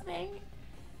with this thing?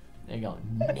 There you go.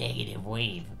 Negative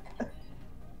wave.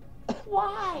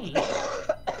 Why?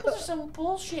 Those are some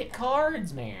bullshit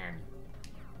cards, man.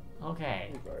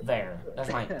 Okay. There.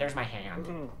 There's my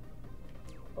hand.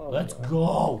 Let's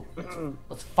go.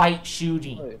 Let's fight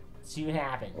Shuji. See what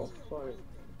happens.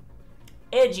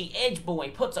 Edgy Edge Boy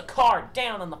puts a card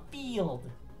down on the field.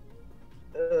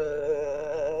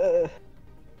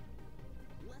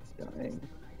 Dying.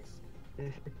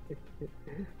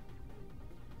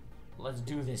 Let's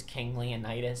do this, King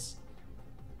Leonidas.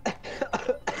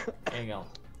 There you go.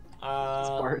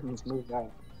 Spartans move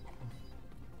out.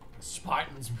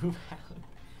 Spartans move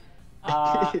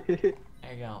out. There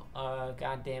you go.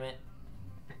 God damn it.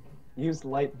 Use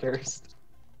Light Durst.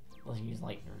 Let's use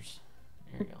Lightners.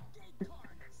 There you go.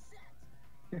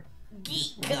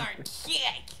 Geek card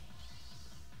check.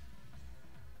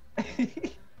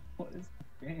 What is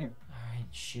the game?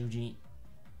 Alright, Shuji.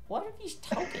 What are these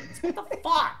tokens? What the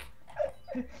fuck?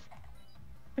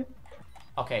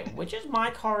 Okay, which is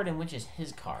my card and which is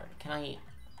his card? Can I...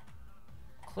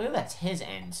 Clearly that's his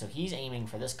end, so he's aiming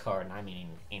for this card and I'm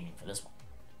aiming for this one.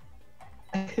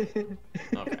 Okay.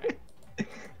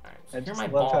 Alright, so I here are just my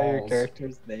love how your balls.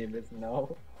 character's name is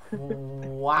No.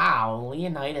 Wow,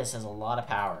 Leonidas has a lot of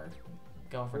power.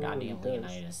 Go for Ooh, goddamn he does.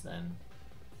 Leonidas then.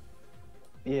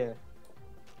 Yeah.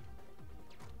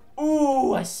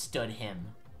 Ooh, I stood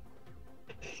him.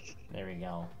 There we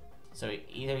go. So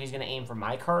either he's gonna aim for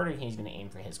my card or he's gonna aim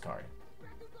for his card.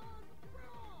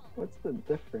 What's the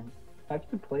difference? Have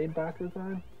you played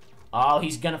Bakugan? Oh,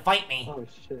 he's gonna fight me. Oh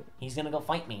shit. He's gonna go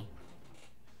fight me.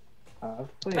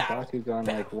 I've played Battle. Bakugan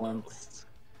like Battle. once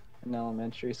in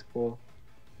elementary school.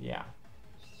 Yeah.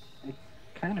 I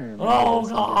kind of remember. Oh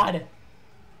this god! again.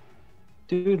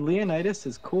 Dude, Leonidas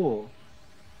is cool.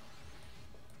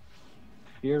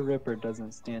 Fear Ripper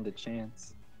doesn't stand a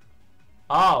chance.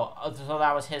 Oh, so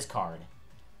that was his card.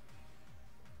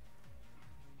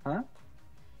 Huh?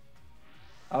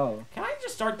 Oh. Can I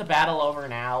just start the battle over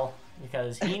now?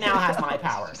 Because he now has my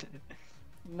power.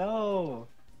 No.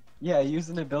 Yeah, use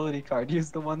an ability card. Use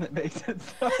the one that makes it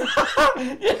so.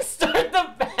 You start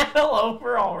the battle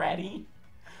over already?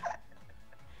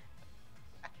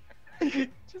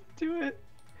 Just do it.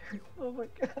 Oh my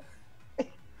god.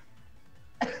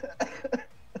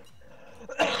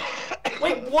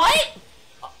 Wait, what?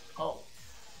 Oh.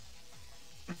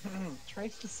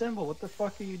 Trace the symbol. What the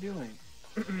fuck are you doing?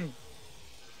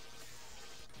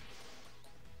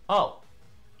 Oh.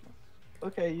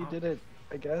 Okay, you did it,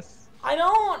 I guess. I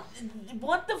don't...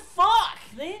 What the fuck?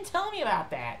 They didn't tell me about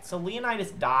that. So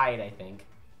Leonidas died, I think.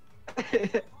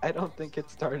 I don't think it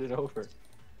started over.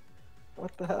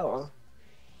 What the hell?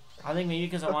 I think maybe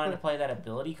because I wanted to play that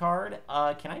ability card.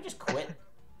 Can I just quit?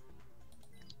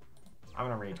 I'm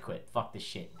gonna rage quit. Fuck this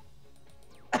shit.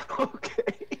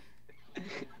 Okay.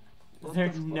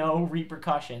 There's no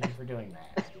repercussion for doing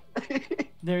that.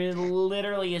 There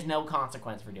literally is no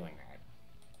consequence for doing that.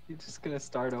 You're just gonna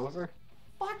start over?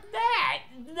 Fuck that!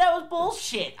 That was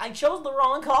bullshit. I chose the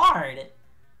wrong card.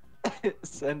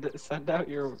 Send out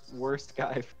your worst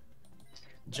guy. That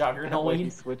way he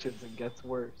Juggernaut. switches and gets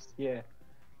worse. Yeah.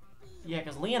 Yeah,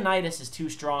 because Leonidas is too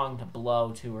strong to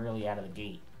blow too early out of the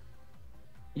gate.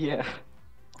 Yeah.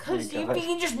 Because Oh you my God.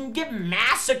 can just get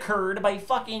massacred by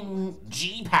fucking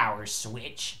G-Power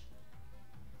Switch.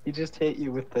 He just hit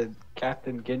you with the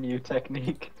Captain Ginyu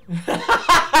technique.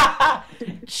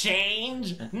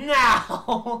 Change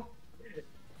now.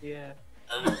 Yeah.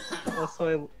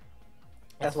 Also,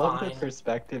 I It's love the fine.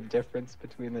 perspective difference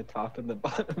between the top and the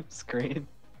bottom screen.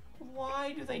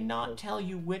 Why do they not tell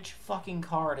you which fucking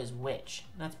card is which?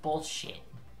 That's bullshit.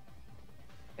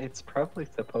 It's probably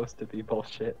supposed to be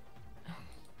bullshit.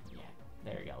 Yeah,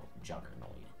 there you go,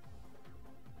 Juggernaut.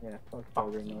 Yeah, fuck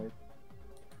Fuck Juggernaut.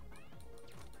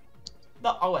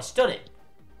 Oh, I stood it.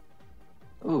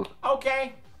 Ooh.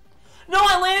 Okay. No,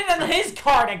 I landed on his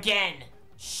card again.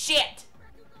 Shit.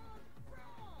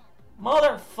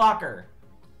 Motherfucker.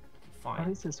 How Fine.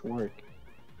 does this work?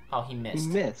 Oh, he missed.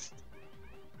 He missed.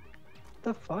 What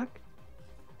the fuck?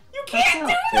 You can't do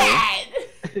not that!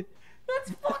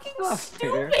 That's fucking not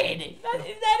stupid! fair.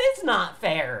 That is not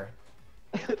fair.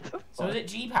 What the So fuck? is it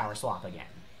G-Power Swap again?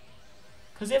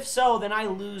 Because if so, then I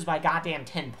lose by goddamn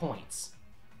 10 points.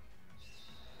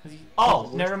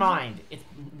 Oh, never mind.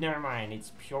 Never mind.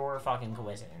 It's pure fucking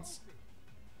coincidence.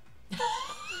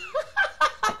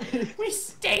 We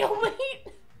stalemate.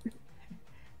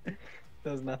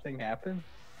 Does nothing happen?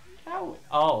 How?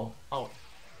 Oh.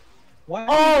 Why?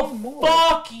 Oh,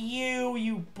 fuck you,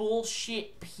 you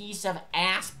bullshit piece of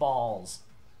ass balls.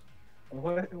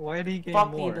 What? Why did he get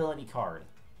Fuck more? the ability card.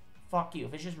 Fuck you.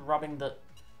 If it's just rubbing the...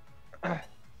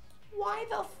 Why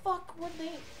the fuck would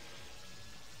they...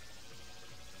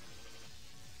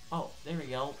 Oh, there we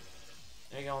go.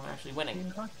 There you go, I'm actually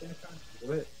winning.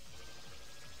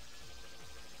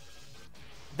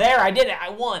 There, I did it! I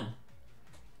won!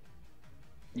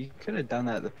 You could have done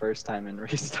that the first time and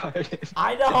restarted.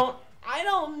 I don't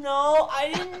know!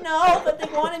 I didn't know that they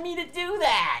wanted me to do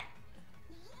that!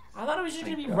 I thought it was just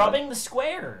gonna be rubbing the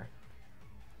square.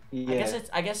 Yeah.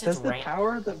 I guess Does it's the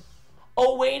power the...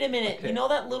 Oh, wait a minute. Okay. You know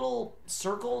that little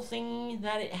circle thingy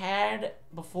that it had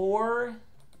before?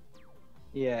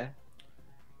 Yeah.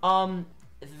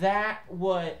 That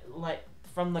was, like,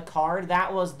 from the card,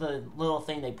 that was the little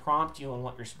thing they prompt you on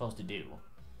what you're supposed to do.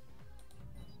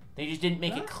 They just didn't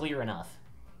make it clear enough.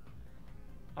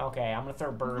 Okay, I'm gonna throw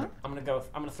a bird. I'm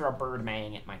gonna throw a bird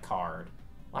mang at my card.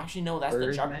 Well, actually, no, that's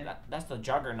that's the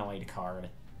Juggernaut card.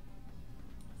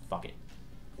 Fuck it.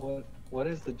 What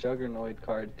does the Juggernaut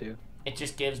card do? It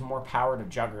just gives more power to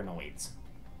Juggernauts.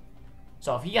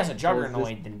 So if he has a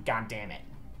Juggernaut, then goddamn it.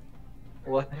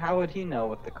 Well, how would he know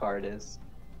what the card is?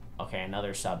 Okay,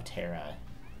 another Subterra.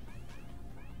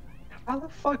 How the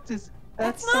fuck does...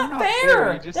 That's so not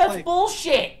fair! Just, That's like,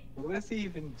 bullshit! what is he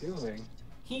even doing?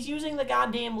 He's using the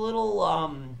goddamn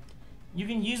little, you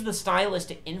can use the stylus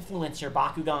to influence your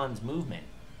Bakugan's movement.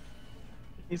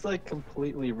 He's like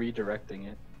completely redirecting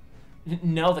it.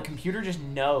 No, the computer just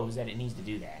knows that it needs to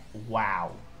do that.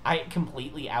 Wow. I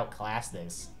completely outclassed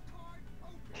this.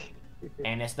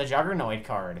 And it's the Juggernaut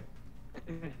card.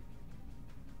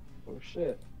 Oh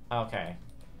shit. Okay.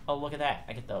 Oh, look at that.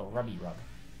 I get the rubby rub.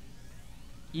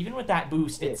 Even with that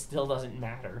boost, it still doesn't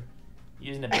matter.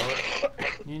 Using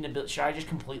ability. Should I just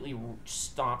completely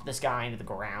stomp this guy into the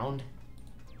ground?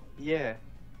 Yeah.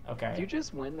 Okay. Do you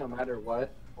just win no matter what?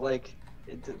 Like,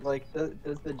 does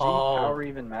the G power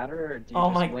even matter, or do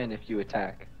you just win if you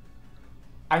attack?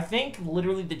 I think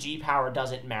literally the G power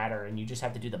doesn't matter, and you just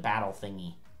have to do the battle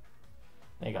thingy.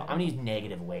 There you go. I'm gonna use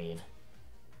negative wave.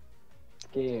 This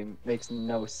game makes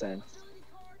no sense.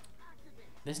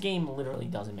 This game literally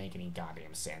doesn't make any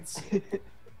goddamn sense.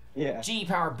 Yeah. G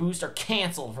power boost are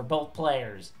canceled for both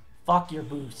players. Fuck your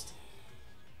boost.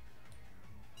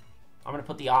 I'm gonna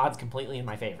put the odds completely in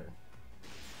my favor.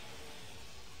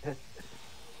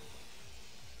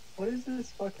 What is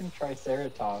this fucking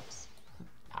Triceratops?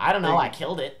 I don't know, I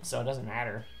killed it, so it doesn't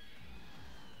matter.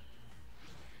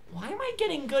 Why am I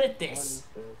getting good at this?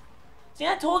 See,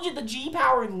 I told you the G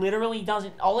power literally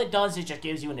doesn't... All it does is just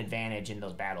gives you an advantage in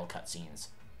those battle cutscenes.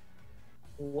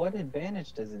 What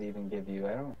advantage does it even give you?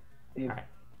 I don't... Alright.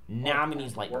 Now I'm gonna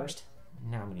use Light Burst.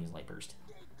 Now I'm gonna use Light Burst.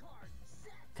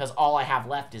 Because all I have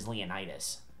left is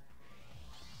Leonidas.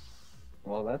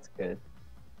 Well, that's good.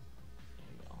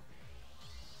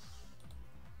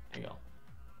 There you go.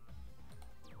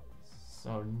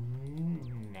 So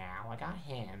now I got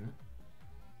him.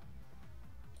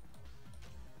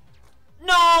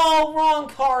 No! Wrong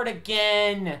card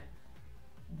again!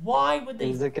 Why would they...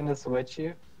 Is it gonna switch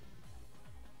you?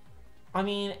 I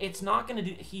mean, it's not gonna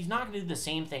do... He's not gonna do the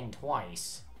same thing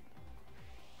twice.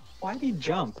 Why'd he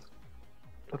jump?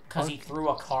 Because he threw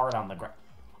a card on the ground.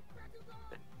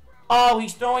 Oh,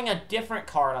 he's throwing a different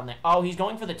card on the... Oh, he's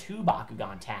going for the 2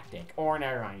 Bakugan tactic. Or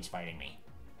never mind, he's fighting me.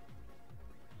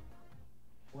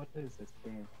 What is this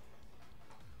game?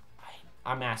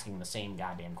 I'm asking the same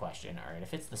goddamn question. Alright,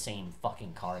 if it's the same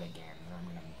fucking card again,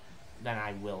 then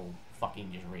I will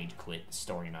fucking just rage quit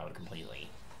story mode completely.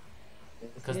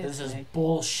 Because this is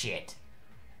bullshit.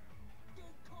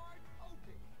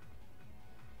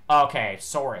 Okay,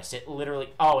 Saurus. It literally...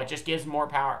 Oh, it just gives more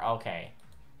power. Okay.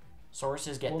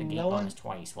 Sauruses get the gate bonus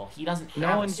twice. Well, he doesn't have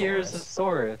No one here is a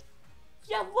Saurus.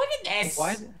 Yeah, look at this!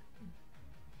 Why?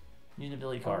 Use an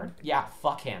ability card. Yeah,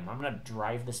 fuck him. I'm gonna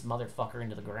drive this motherfucker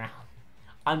into the ground.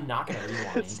 I'm not gonna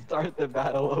rewind. Start the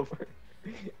battle over.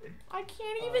 I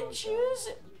can't even choose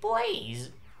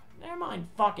Blaze. Never mind.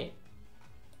 Fuck it.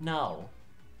 No.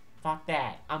 Fuck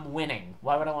that. I'm winning.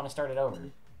 Why would I want to start it over?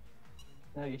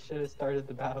 No, you should have started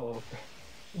the battle over.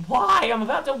 Why? I'm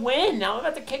about to win. I'm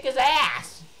about to kick his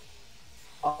ass.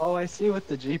 Oh, I see what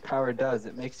the G power does.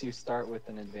 It makes you start with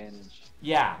an advantage.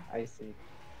 Yeah. I see.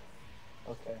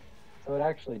 Okay. So it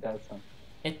actually does something.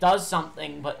 It does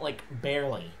something, but, like,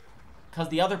 barely. Because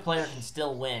the other player can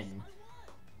still win.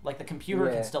 Like, the computer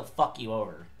Yeah. can still fuck you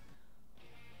over.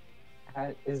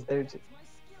 Is there just...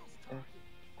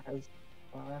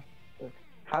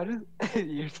 How do...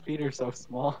 Your feet are so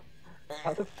small.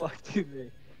 How the fuck do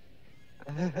they...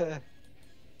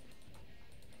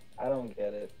 I don't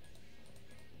get it.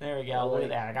 There we go. Look at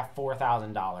that. I got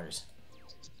 $4,000.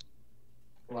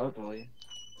 Lovely.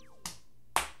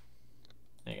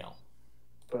 There you go.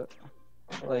 But,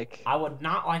 like... I would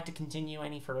not like to continue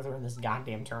any further in this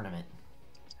goddamn tournament.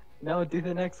 No, do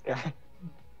the next guy.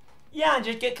 Yeah,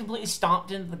 just get completely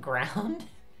stomped into the ground.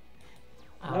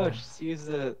 No, just use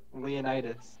the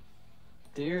Leonidas.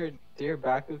 Do your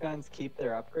Bakugans keep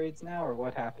their upgrades now, or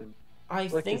what happened? I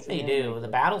think they do. The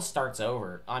battle starts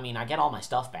over. I mean, I get all my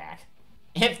stuff back.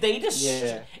 If they just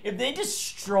if they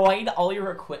destroyed all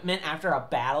your equipment after a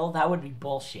battle, that would be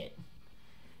bullshit.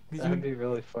 That would be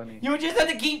really funny. You would just have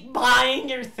to keep buying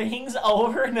your things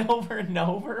over and over and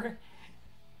over.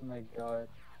 Oh my god.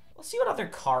 Let's see what other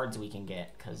cards we can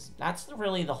get, because that's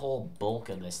really the whole bulk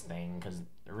of this thing, because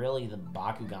really the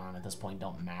Bakugan at this point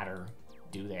don't matter,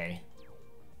 do they?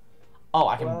 Oh,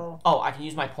 I can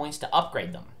use my points to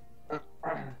upgrade them.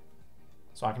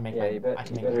 So I can make you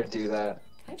better do that.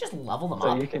 Can I just level them so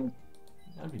up? You can...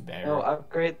 That would be better. No,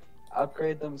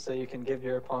 upgrade them so you can give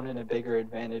your opponent a bigger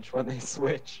advantage when they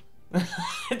switch.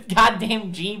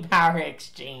 Goddamn G-Power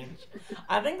exchange.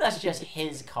 I think that's just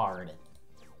his card.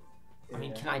 I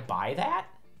mean, can I buy that?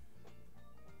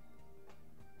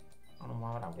 I don't know,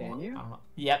 why would I want? Can you?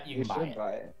 Yep, you can buy should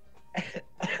buy it.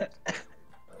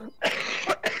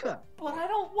 But I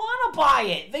don't want to buy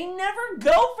it. They never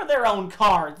go for their own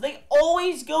cards. They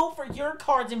always go for your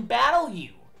cards and battle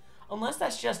you. Unless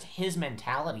that's just his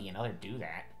mentality and others do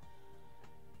that.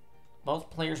 Both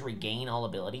players regain all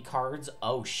ability cards.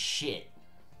 Oh, shit.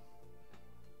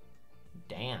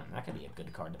 Damn, that could be a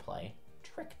good card to play.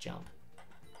 Trick Jump.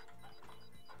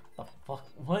 The fuck?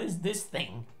 What is this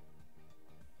thing?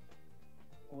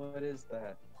 What is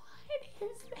that?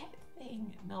 What is that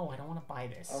thing? No, I don't want to buy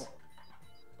this. Oh.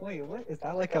 Wait, what? Is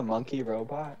that like a monkey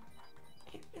robot?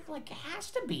 It like has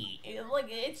to be.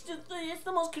 It's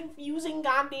the most confusing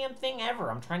goddamn thing ever.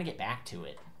 I'm trying to get back to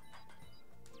it.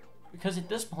 Because at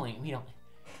this point, we don't...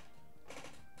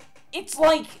 It's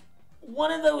like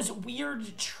one of those weird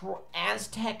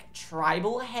Aztec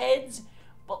tribal heads,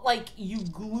 but like you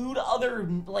glued other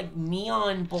like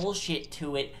neon bullshit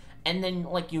to it, and then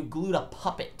like you glued a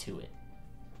puppet to it.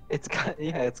 It's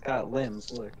got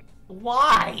limbs, look.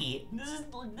 Why?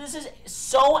 This is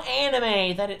so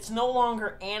anime that it's no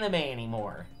longer anime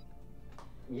anymore.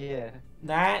 Yeah.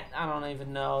 That, I don't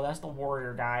even know. That's the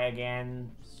warrior guy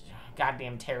again.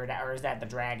 Goddamn pterodactyl, or is that the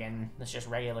dragon? That's just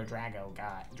regular Drago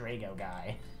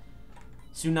guy.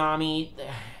 Tsunami.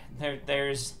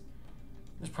 There's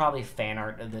probably fan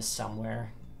art of this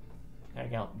somewhere. There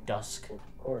you go. Dusk.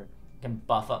 Of course. Can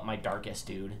buff up my darkest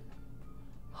dude.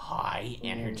 High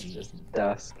energy. Just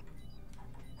dusk.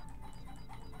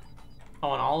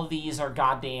 Oh, and all of these are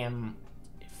goddamn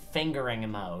fingering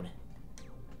mode.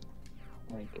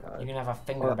 Oh my god. You can have a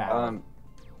finger battle.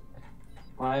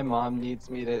 My mom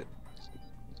needs me to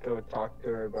go talk to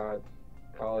her about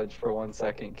college for 1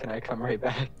 second. Can I come right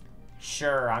back?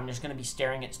 Sure, I'm just gonna be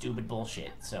staring at stupid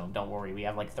bullshit, so don't worry, we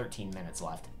have like 13 minutes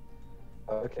left.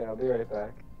 Okay, I'll be right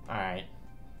back. Alright.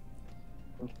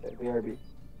 Okay, BRB.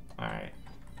 Alright.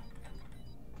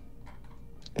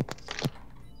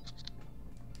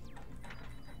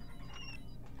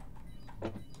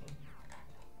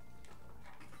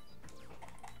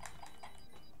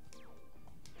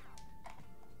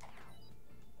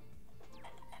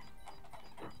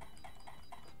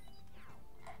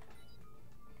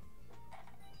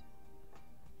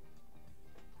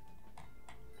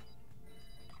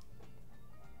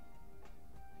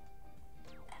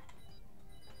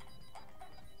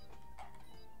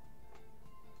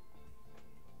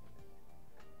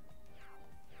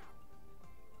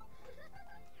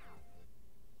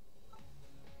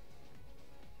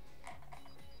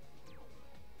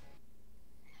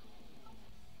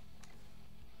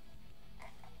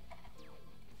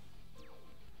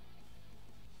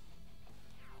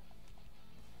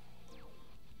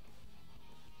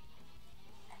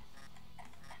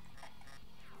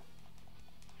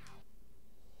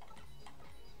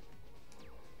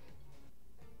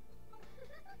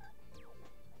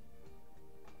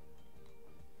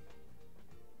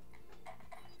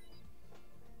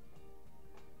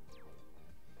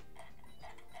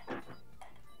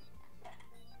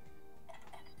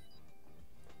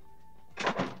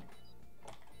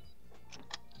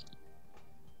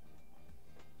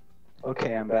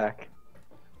 Okay, I'm back.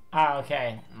 Ah,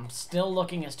 okay. I'm still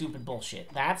looking at stupid bullshit.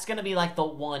 That's gonna be like the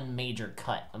one major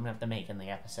cut I'm gonna have to make in the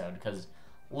episode, because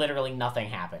literally nothing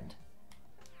happened.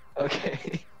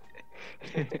 Okay.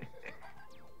 Okay,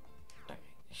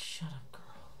 shut up, girl.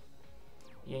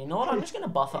 Yeah, you know what? I'm just gonna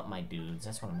buff up my dudes.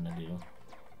 That's what I'm gonna do.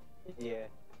 Yeah.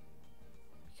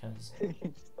 Because... You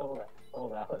just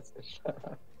told Alice to shut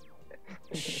up.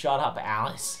 Shut up,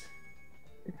 Alice.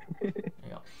 There you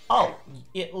go. Oh,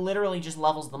 it literally just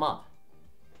levels them up.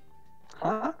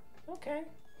 Huh? Okay.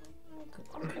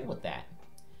 I'm cool with that.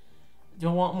 Do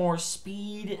I want more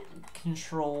speed,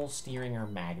 control, steering, or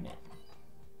magnet?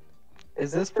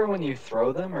 Is this for when you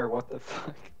throw them, or what the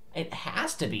fuck? It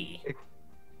has to be.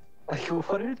 Like,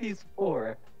 what are these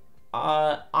for?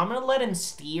 I'm gonna let him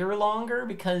steer longer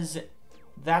because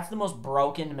that's the most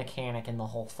broken mechanic in the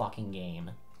whole fucking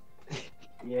game.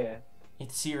 Yeah.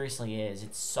 It seriously is.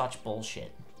 It's such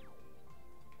bullshit.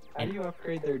 How do you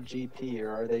upgrade their GP,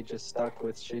 or are they just stuck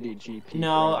with shitty GP?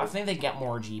 No, forever? I think they get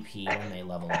more GP when they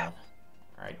level up.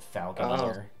 Alright,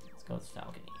 Falconeer. Let's go with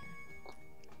Falconeer.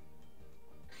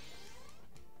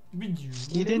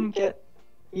 He didn't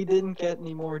get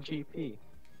any more GP.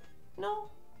 No.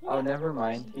 Oh, never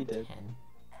mind. He did. 10.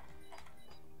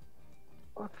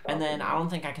 Fuck And then Falcon. I don't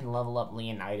think I can level up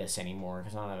Leonidas anymore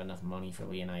because I don't have enough money for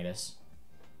Leonidas.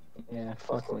 Yeah,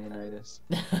 fuck Leonidas.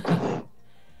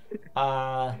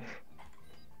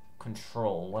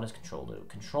 Control. What does control do?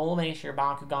 Control makes your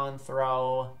Bakugan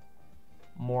throw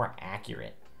more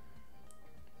accurate.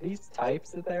 These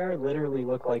types that there literally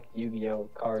look like Yu-Gi-Oh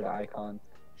card icons.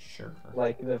 Sure.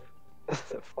 Like the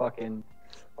fucking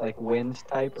like wind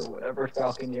type or whatever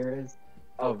Falconeer is.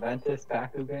 Oh, Ventus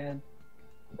Bakugan.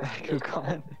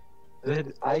 Bakugan.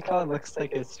 The icon looks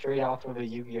like it's straight off of a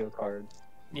Yu-Gi-Oh card.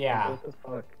 Yeah. Like, what the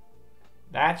fuck?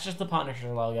 That's just the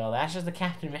Punisher logo. That's just the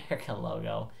Captain America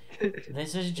logo.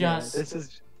 This is just Yeah, this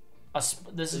is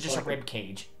just a like rib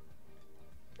cage.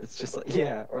 It's just like,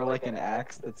 yeah, or like an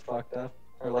axe that's fucked up,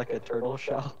 or like a turtle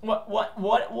shell.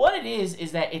 What it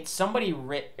is that it's somebody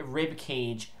rib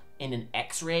cage in an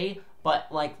X-ray, but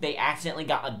like they accidentally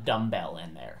got a dumbbell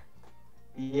in there.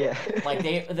 Yeah. Like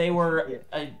they were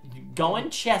Yeah. going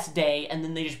chest day, and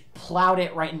then they just plowed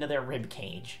it right into their rib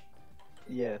cage.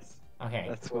 Yes. Okay.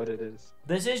 That's what it is.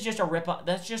 This is just a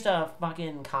that's just a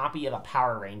fucking copy of a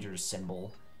Power Rangers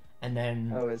symbol, and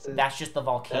then Oh, is it? that's just the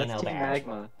volcano That's Team badge.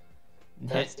 Magma.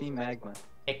 That's Team Magma.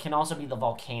 It can also be the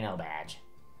volcano badge.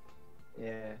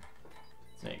 Yeah.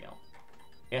 So there you go.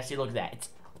 Yeah, see, look at that.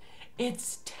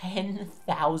 It's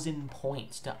 10,000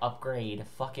 points to upgrade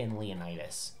fucking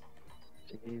Leonidas.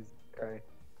 Jeez Christ.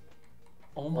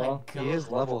 Oh my god. He is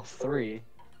level 3.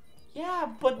 Yeah,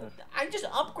 but I just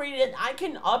upgraded. I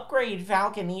can upgrade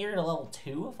Falconeer to level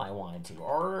 2 if I wanted to,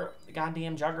 or the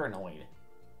goddamn Juggernaut.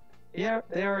 Yeah,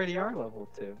 they already are level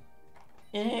 2.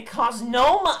 And it costs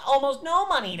almost no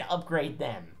money to upgrade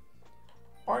them.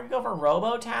 Or I could go for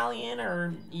Robotalion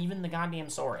or even the goddamn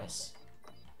Saurus.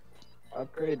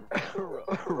 Upgrade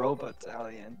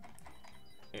Robotalion.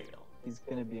 There you go. He's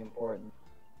gonna be important.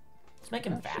 Let's make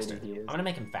him How faster. shitty he is. I'm gonna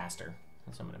make him faster.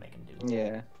 That's what I'm gonna make him do.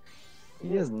 Yeah.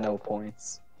 He has no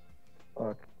points.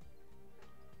 Fuck.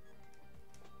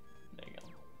 There you go.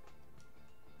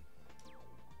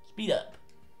 Speed up.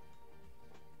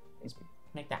 Let's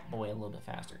make that boy a little bit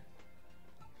faster.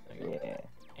 There you go. Yeah.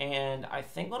 And I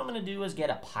think what I'm gonna do is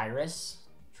get a Pyrus.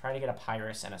 Try to get a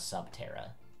Pyrus and a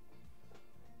Subterra.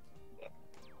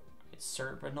 It's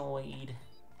Serpenoid.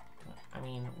 I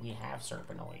mean, we have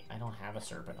Serpenoid. I don't have a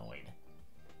Serpenoid.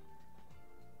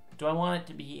 Do I want it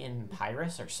to be in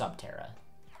Pyrus or Subterra?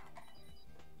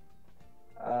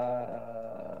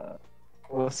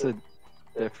 What's the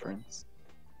difference?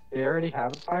 Do you already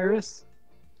have a Pyrus?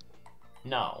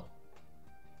 No.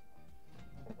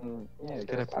 Yeah,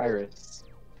 get a Pyrus.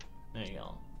 There you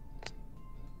go.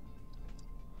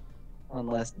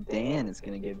 Unless Dan is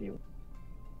gonna give you.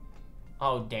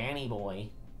 Oh, Danny Boy.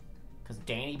 Because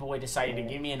Danny Boy decided to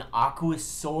give me an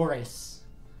Aquasaurus.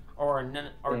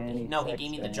 Danny no, he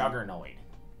gave me the Sexton. Juggernaut.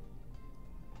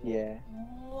 Yeah.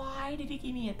 Why did he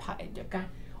give me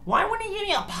why wouldn't he give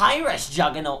me a Pyrus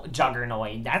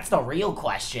Juggernaut? That's the real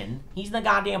question. He's the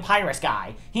goddamn Pyrus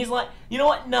guy. He's like, you know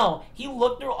what? No. He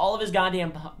looked through all of his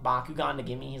goddamn Bakugan to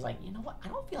give me. He's like, you know what? I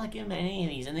don't feel like giving him any of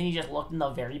these. And then he just looked in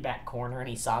the very back corner and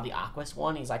he saw the Aquas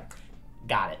one. He's like,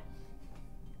 got it.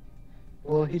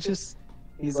 Well, he's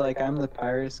like, I'm the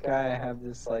Pyrus guy. I have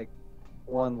this, like,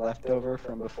 one leftover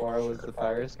from before I was the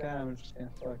Pyrus guy. I'm just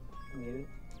gonna fuck need it.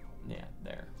 Yeah,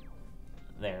 there.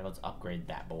 There, let's upgrade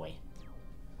that boy.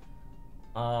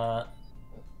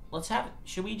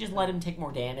 Should we just let him take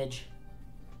more damage?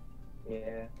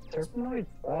 Yeah. Turpinoid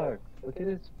sucks. Look at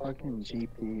his fucking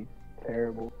GP.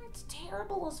 Terrible. It's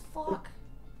terrible as fuck.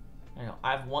 I know.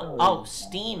 I've one. Oh. Oh,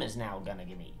 Steam is now gonna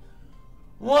give me.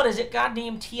 What is it?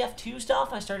 Goddamn TF2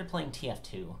 stuff? I started playing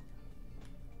TF2.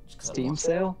 Steam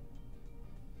sale?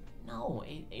 No,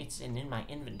 it's in my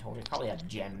inventory. It's probably a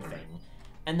gem thing.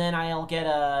 And then I'll get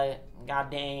a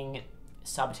goddamn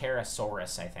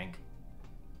Subterrasaurus, I think.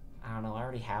 I don't know. I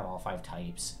already have all 5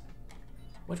 types.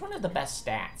 Which one has the best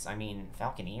stats? I mean,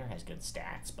 Falconeer has good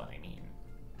stats, but I mean...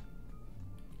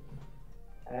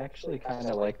 I actually kind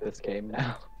of like this game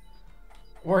now.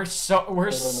 We're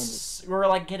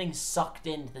like getting sucked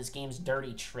into this game's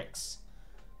dirty tricks.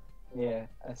 Yeah,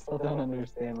 I still don't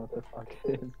understand what the fuck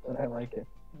it is, but I like it.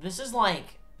 This is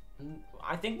like...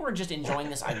 I think we're just enjoying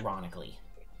this ironically.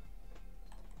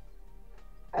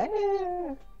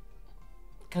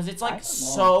 Because it's like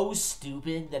so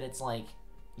stupid that it's like,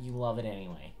 you love it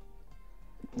anyway.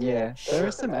 Yeah, there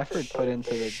was some effort put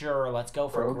into the... Sure, let's go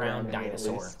for ground programming, at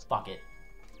dinosaur. least. Fuck it.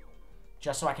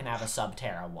 Just so I can have a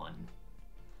Subterra one.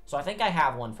 So I think I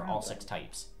have one for all 6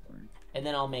 types. And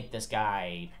then I'll make this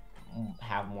guy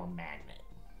have more magnet.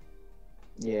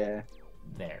 Yeah.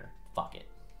 There. Fuck it.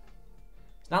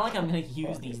 It's not like I'm going to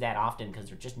use these that often because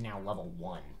they're just now level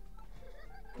 1.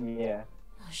 Yeah.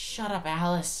 Oh, shut up,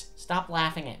 Alice. Stop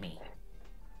laughing at me.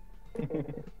 There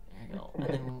you go. And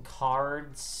then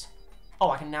cards. Oh,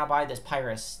 I can now buy this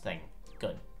Pyrus thing.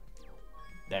 Good.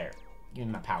 There. Give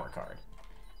me my power card.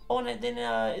 Oh, and then,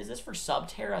 is this for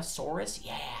Subterrasaurus?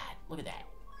 Yeah, look at that.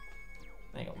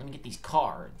 There you go. Let me get these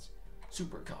cards.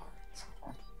 Super cards.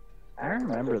 I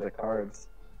remember the cards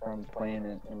from playing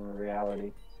it in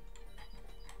reality.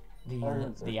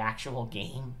 The actual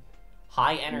game.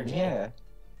 High energy. Yeah.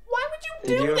 Why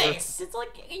would you do this? It's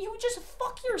like, you just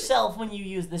fuck yourself when you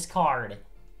use this card.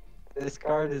 This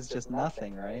card is just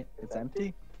nothing, right? It's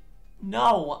empty?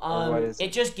 No, what is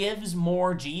it just gives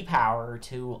more G power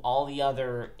to all the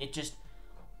other, it just,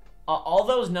 all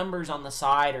those numbers on the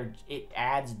side, it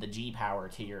adds the G power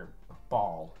to your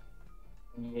ball.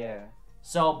 Yeah.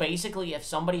 So basically, if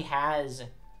somebody has,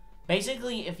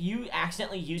 if you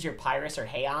accidentally use your Pyrus or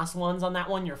Chaos ones on that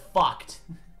one, you're fucked.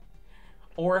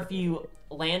 Or if you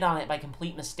land on it by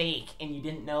complete mistake and you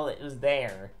didn't know that it was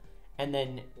there, and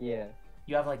then Yeah.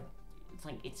 you have like,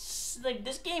 it's like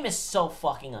this game is so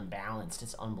fucking unbalanced.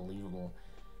 It's unbelievable.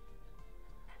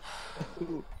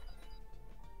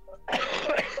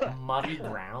 Muddy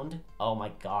ground. Oh my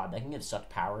god, that can give such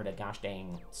power to gosh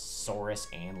dang Saurus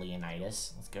and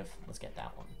Leonidas. Let's get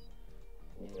that one.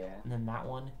 Yeah. And then that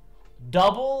one.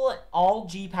 Double all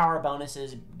G power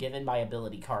bonuses given by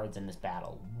ability cards in this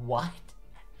battle. What?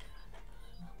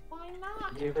 Why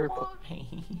not? Did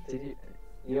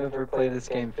you ever play this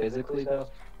game physically though?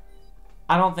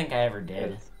 I don't think I ever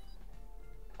did.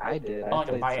 I did. Oh,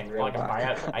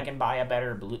 I can buy a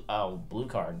better blue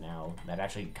card now. That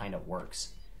actually kind of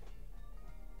works.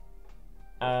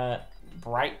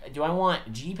 Bright. Do I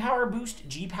want G power boost,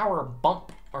 G power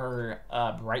bump, or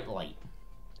bright light?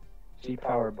 G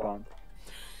power bump.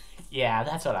 Yeah,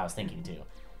 that's what I was thinking too.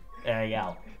 There you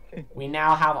go. We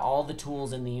now have all the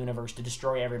tools in the universe to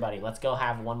destroy everybody. Let's go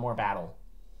have one more battle.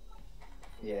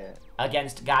 Yeah.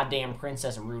 Against goddamn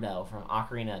Princess Rudo from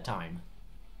Ocarina of Time.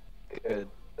 Good.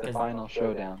 The final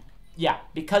showdown. Yeah,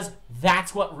 because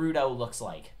that's what Rudo looks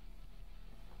like.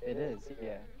 It is,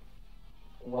 yeah.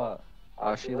 What?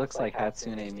 Oh, she looks like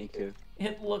Hatsune Miku.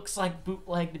 It looks like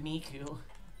bootlegged Miku.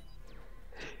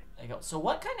 There you go. So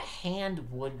what kind of hand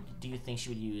do you think she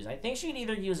would use? I think she'd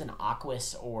either use an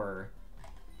Aquas or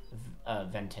a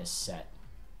Ventus set.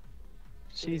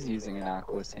 She's using an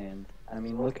Aqua's hand. I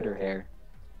mean, look at her hair.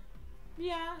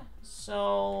 Yeah,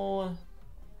 so...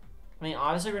 I mean,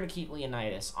 obviously we're going to keep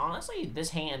Leonidas. Honestly,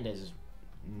 this hand is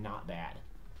not bad.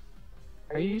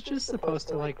 Are you just supposed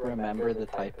to, like, remember the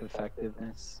type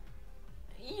effectiveness?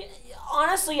 Yeah,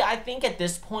 honestly, I think at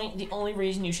this point, the only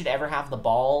reason you should ever have the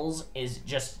balls is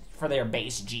just for their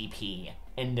base GP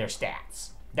and their stats.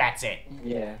 That's it.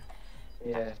 Yeah.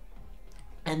 Yeah.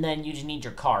 And then you just need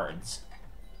your cards.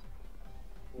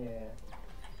 Yeah.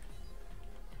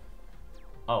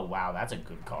 Oh, wow, that's a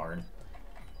good card.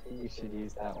 You should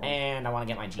use that one. And I want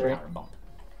to get my G-Power bump.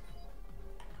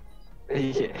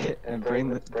 Yeah, and bring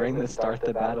the start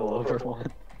the battle over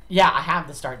one. Yeah, I have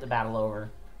the start the battle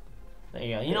over. There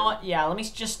you go. You know what? Yeah, let me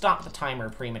just stop the timer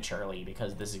prematurely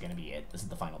because this is going to be it. This is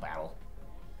the final battle.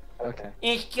 Okay.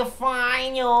 It's the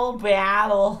final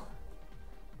battle.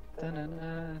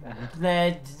 Da-na-na-na.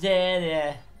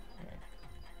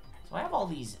 So I have all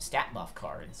these stat buff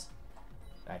cards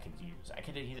that I could use. I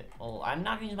could either... Well, I'm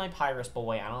not going to use my Pyrus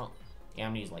Boy. I don't... Yeah,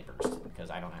 I'm going to use Light Burst because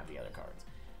I don't have the other cards.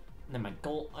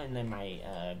 and then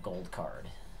my gold card.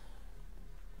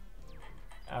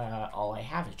 All I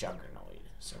have is Juggernaut,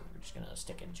 so we're just gonna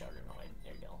stick in Juggernaut.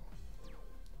 There you go.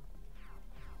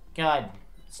 Good.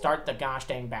 Start the gosh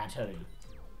dang battle.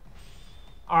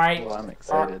 All right. Well, I'm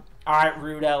excited. All right,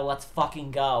 Rudo, let's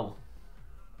fucking go.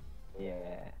 Yeah.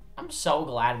 I'm so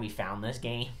glad we found this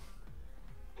game.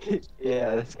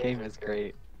 Yeah, this game is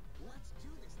great.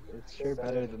 It's sure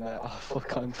better than that awful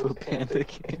Kung Fu Panda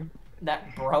game.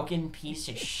 That broken piece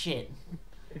of shit.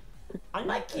 I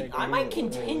might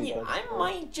continue. I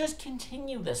might just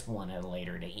continue this one at a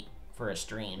later date for a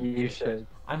stream. You should.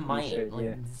 I might.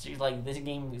 You should, like this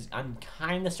game is. I'm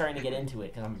kind of starting to get into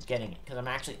it because I'm getting it because I'm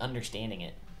actually understanding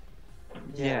it.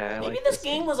 Yeah. Maybe this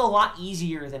game was a lot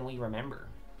easier than we remember.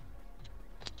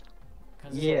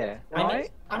 Yeah. I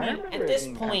mean, at this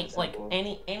point, like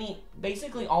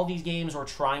basically all these games were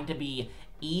trying to be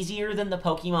easier than the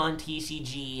Pokemon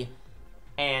TCG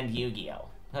and Yu-Gi-Oh.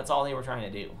 That's all they were trying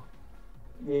to do.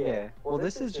 Yeah. Well,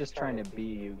 this is just trying to be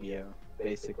Yu-Gi-Oh,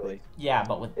 basically. Yeah,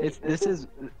 but with this is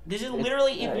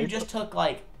literally if you just took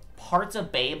like parts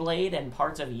of Beyblade and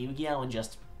parts of Yu-Gi-Oh and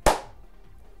just.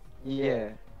 Yeah,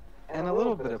 and a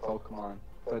little bit of Pokemon,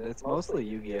 but it's mostly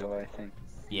Yu-Gi-Oh, I think.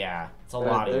 Yeah, it's a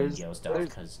lot of Yu-Gi-Oh stuff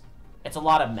because it's a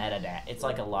lot of meta. It's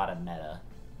like a lot of meta.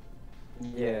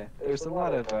 Yeah, there's a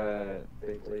lot of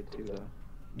Beyblade too, though.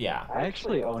 Yeah. I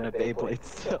actually own a Beyblade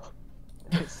still.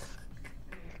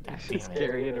 I just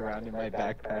carry it around in my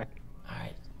backpack.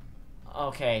 Alright.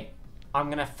 Okay. I'm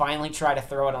gonna finally try to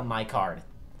throw it on my card.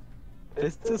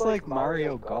 This is like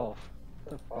Mario Golf.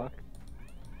 What the fuck?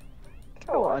 Look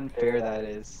how unfair that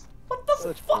is. What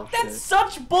the fuck? That's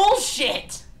such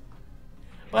bullshit!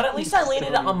 But at least I landed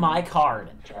it on my card.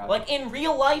 Like, in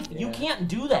real life, you can't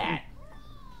do that.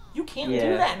 You can't do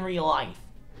that in real life.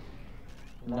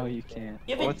 No, you can't.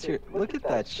 What's your... Look at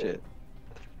that shit.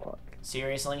 Fuck.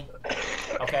 Seriously?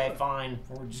 Okay, fine.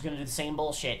 We're just gonna do the same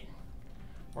bullshit.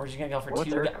 We're just gonna go for What's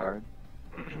two. her card?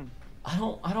 I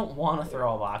don't want to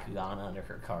throw a Bakugan under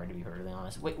her card, to be perfectly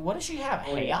honest. Wait, what does she have?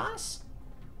 Chaos?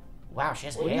 Wow, she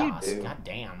has Chaos. God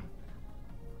damn.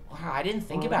 Wow, I didn't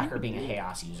think about her being a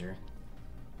Chaos user.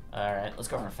 Alright, let's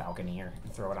go for Falconeer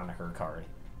and throw it onto her card.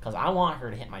 Because I want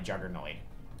her to hit my Juggernaut.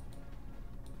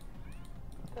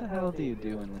 What the hell do you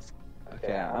do in this?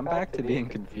 Okay, I'm back to being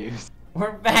confused.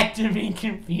 We're back to being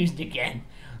confused again.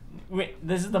 Wait,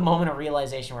 this is the moment of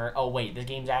realization where, oh wait, this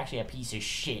game's actually a piece of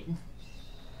shit.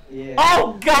 Yeah.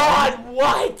 Oh god,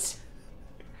 what?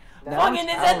 Fucking is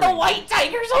that the White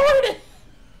Tiger Sword?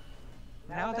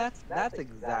 Now that's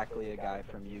exactly a guy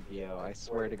from Yu-Gi-Oh! I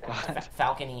swear to God.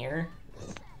 Falconeer?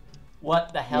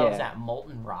 What the hell is that?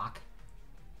 Molten Rock?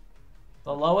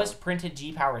 The lowest printed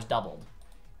G power is doubled.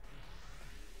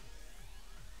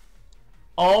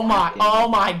 Oh my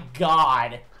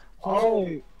god. Oh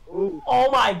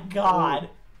my god.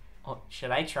 Oh,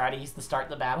 should I try to use the start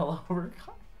the battle over?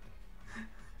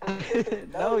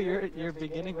 No, you're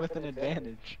beginning with an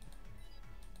advantage.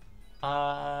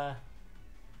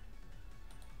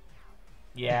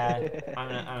 Yeah, I'm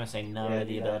gonna say no to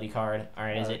the ability card. All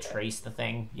right, is it Trace the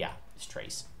thing? Yeah, it's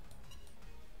Trace.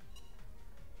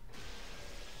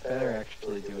 Better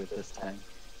actually do it this time.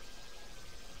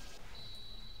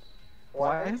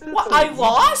 Why is it? What? So I easy?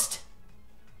 lost?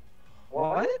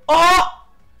 What? Oh!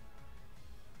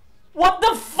 What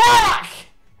the fuck?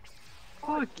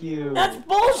 Fuck you. That's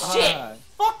bullshit.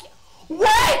 Fuck you.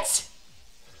 What?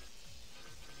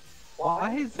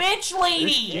 Why is Bitch lady?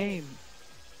 this game?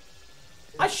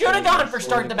 I should have gone for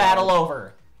start the battle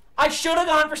over. I should have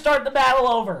gone for start the battle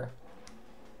over.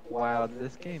 Wow,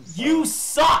 this game sucks. You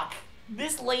suck.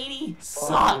 This lady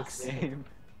sucks. Fuck this game.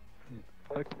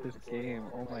 Fuck this game.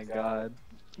 Oh my god.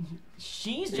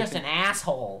 She's just an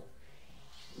asshole.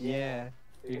 Yeah.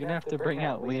 You're gonna have to bring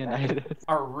out Leonidas.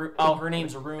 Oh, her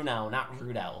name's Runo, not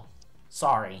Rudo.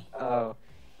 Sorry. Oh.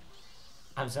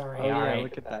 I'm sorry. Oh, All yeah, right.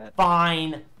 look at that.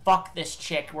 Fine. Fuck this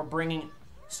chick. We're bringing.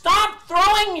 Stop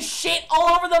throwing shit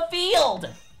all over the field. I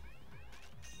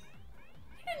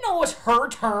didn't know it was her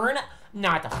turn.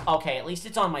 Not the. Okay, at least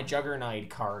it's on my Juggernaut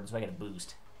card, so I get a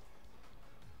boost.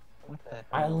 What the hell?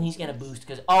 I at least get a boost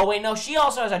because. Oh wait, no, she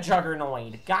also has a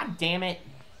Juggernaut. God damn it.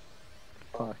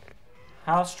 Fuck.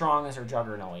 How strong is her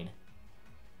Juggernaut?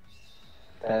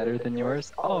 Better than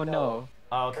yours? Oh no.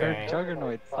 Okay. Her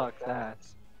Juggernaut sucks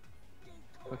ass.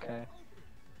 Okay.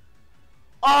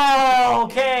 Oh,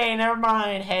 okay, never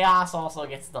mind. Chaos also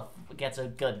gets a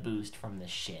good boost from this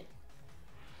shit.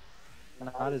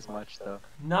 Not as much though.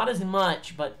 Not as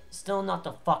much, but still not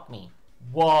to fuck me.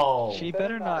 Whoa. She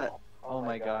better not. Oh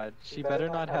my god. She better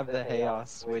not have the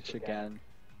Chaos switch again.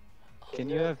 Can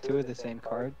you have two of the same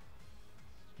card?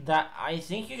 I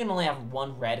think you can only have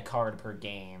one red card per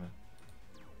game.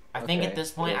 I think at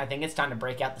this point, I think it's time to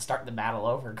break out the start the battle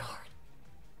over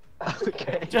card.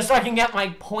 Okay. Just so I can get my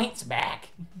points back.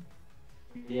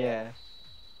 Yeah.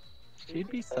 She'd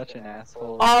be such an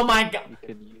asshole. Oh my god.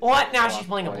 What? Now swap she's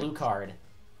playing a points. blue card.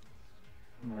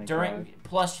 Oh my During God.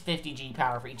 plus 50 G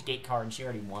power for each gate card, and she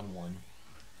already won one.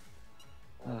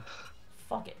 Ugh,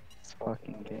 Fuck it. this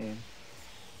fucking game.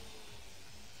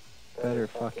 Better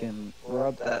fucking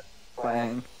rub that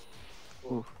fang.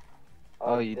 Ooh.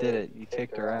 Oh, you did it. You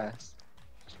kicked her ass.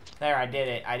 There, I did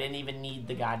it. I didn't even need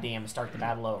the goddamn start the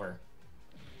battle over.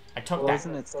 I took Well, that.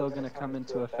 isn't it still gonna come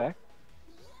into effect?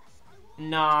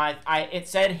 Nah, it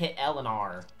said hit L and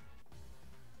R.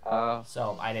 Oh.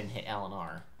 So I didn't hit L and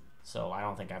R. So I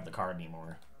don't think I have the card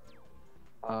anymore.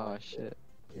 Oh shit.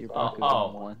 You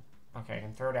Oh. one. Okay, I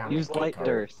can throw down Use the gate light card.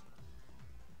 durst.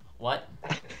 What?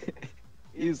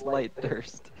 Use light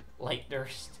durst. Light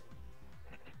durst.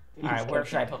 Use Alright, where light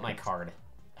should I durst. put my card?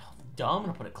 Oh, dumb, I'm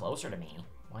gonna put it closer to me.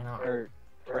 Why not? Or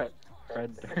Fred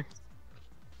Durst.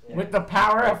 Yeah. With the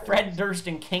power of Fred Durst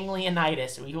and King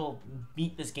Leonidas, we will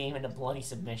beat this game into bloody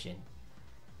submission.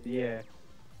 Yeah.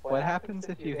 What happens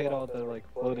if you hit all the like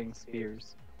floating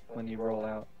spheres when you roll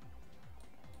out?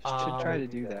 Should try to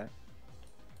do that.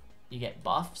 You get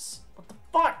buffs? What the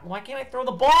fuck? Why can't I throw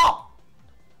the ball?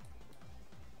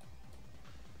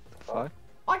 Fuck.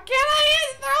 Why can't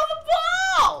I throw the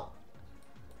ball?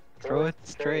 Throw it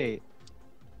straight.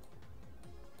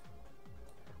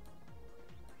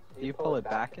 Do you pull it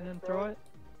back and then throw it?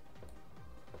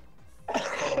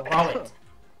 Throw it.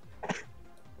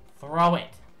 Throw it.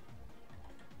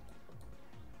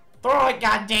 Throw it,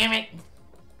 goddammit!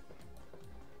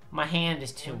 My hand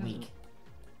is too weak.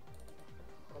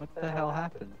 What the hell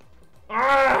happened?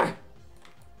 Urgh!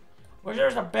 Wish there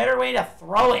was a better way to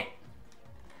throw it.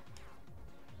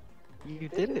 You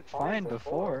did it fine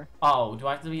before. Oh, do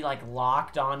I have to be like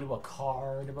locked onto a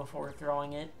card before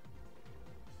throwing it?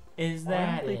 Is Why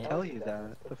that don't they it? tell you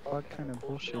that? The fuck kind of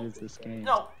bullshit is this game?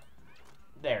 No.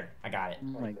 There, I got it.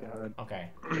 Oh my god. Okay.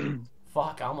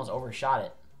 Fuck, I almost overshot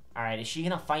it. Alright, is she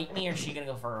gonna fight me or is she gonna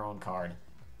go for her own card?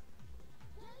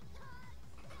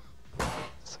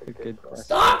 That's a good question.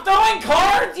 Stop throwing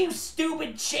cards, you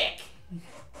stupid chick!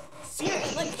 See,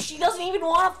 like, she doesn't even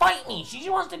want to fight me. She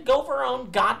just wants to go for her own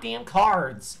goddamn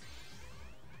cards.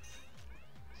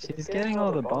 She's getting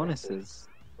all the bonuses.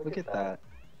 Look at that.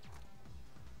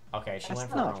 Okay, she That's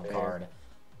went for her not own fair. card.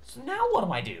 So now what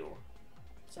do I do?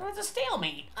 So it's a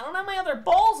stalemate. I don't have my other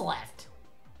balls left.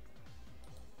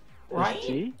 Right? Is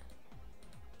she?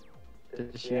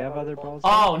 Does she have other balls?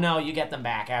 Oh, no, you get them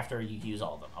back after you use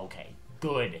all of them. Okay,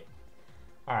 good.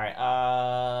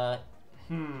 Alright,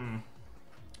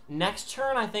 Next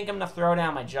turn, I think I'm going to throw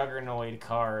down my Juggernaut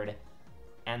card,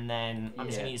 and then I'm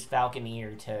just going to use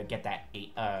Falconeer to get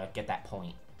that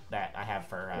point that I have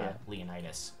for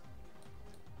Leonidas.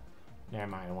 Never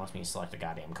mind, it wants me to select a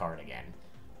goddamn card again.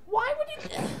 Why would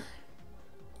it...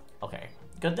 Okay,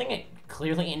 good thing it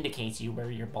clearly indicates you where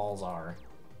your balls are.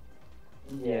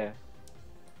 Yeah.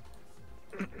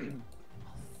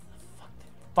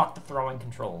 Fuck the throwing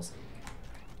controls.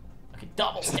 Okay,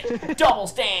 double stand. Double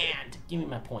stand! Give me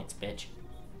my points, bitch.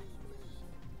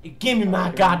 Give me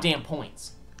my goddamn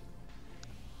points.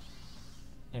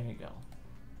 There you go.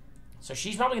 So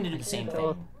she's probably gonna do the same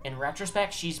thing. In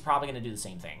retrospect, she's probably gonna do the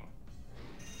same thing.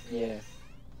 Yeah.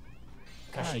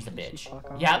 Because she's a Can she bitch.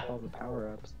 fuck off Yep. with all the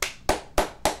power-ups.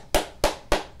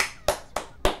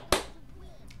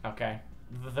 Okay.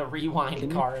 The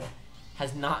rewind card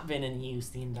has not been in use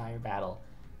the entire battle.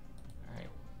 Alright.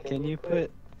 Can you put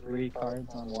 3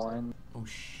 cards on one? Oh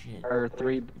shit. Or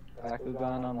 3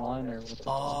 Bakugan on one? Or what's it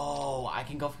called? Oh, I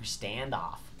can go for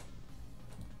standoff.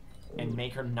 And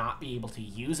make her not be able to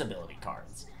use ability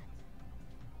cards.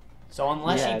 So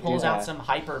unless Yeah, she do pulls out that. some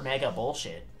hyper mega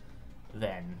bullshit,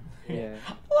 then... Yeah.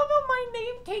 I love how my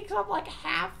name takes up like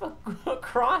half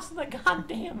across the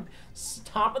goddamn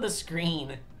top of the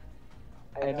screen.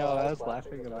 I know, I was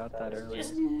laughing about that earlier.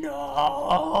 Just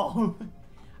no!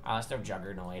 Let's throw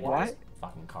Juggernaut in What? this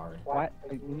fucking card. What?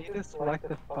 You need to select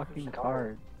the fucking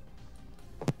card.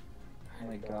 Oh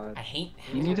my god. I hate...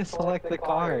 You need to select the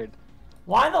card.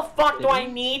 Why the fuck do I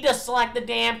need to select the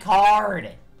damn card?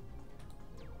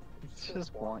 I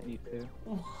just want you to.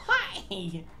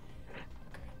 Why?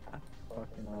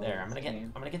 Fucking love There, I'm this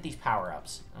game. gonna get these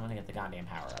power-ups. I'm gonna get the goddamn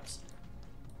power-ups.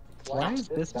 Why is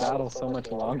this battle so much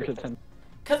longer than...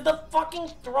 Cause the fucking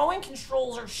throwing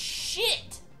controls are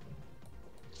shit!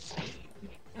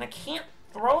 And I can't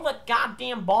throw the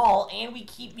goddamn ball, and we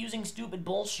keep using stupid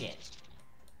bullshit.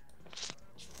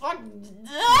 Fuck...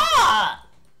 Ah!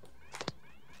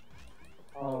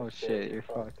 Oh shit, you're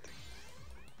fucked.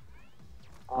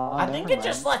 I think never it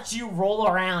just mind. lets you roll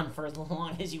around for as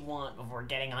long as you want before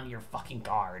getting onto your fucking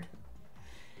guard.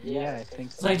 Yeah, I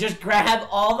think so. So I just grab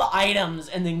all the items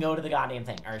and then go to the goddamn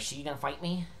thing. Or is she gonna fight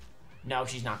me? No,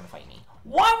 she's not gonna fight me.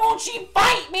 Why won't she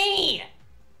fight me?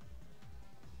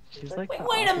 She's like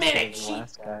Wait a minute.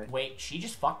 Wait. She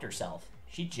just fucked herself.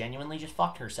 She genuinely just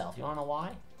fucked herself. You wanna know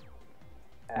why?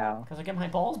 Ow. Because I get my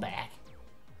balls back.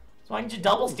 So I can just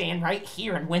double stand right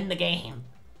here and win the game.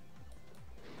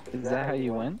 Is that how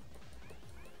you win?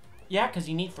 Yeah, because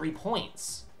you need 3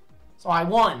 points. So I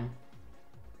won.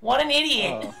 What an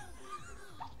idiot! Oh.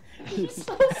 She's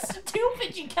so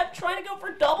stupid. She kept trying to go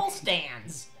for double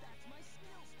stands.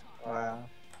 Wow.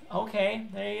 Okay,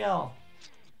 there you go.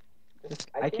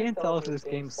 I can't tell if this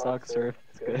game sucks or if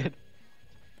it's good.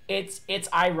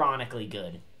 It's ironically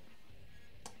good.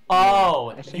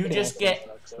 Oh, I think you it just also get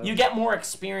sucks, though. you get more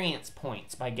experience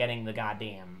points by getting the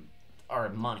goddamn or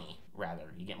money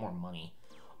rather. You get more money,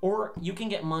 or you can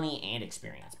get money and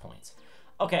experience points.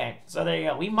 Okay, so there you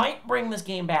go. We might bring this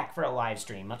game back for a live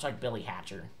stream, much like Billy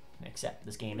Hatcher, except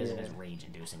this game isn't as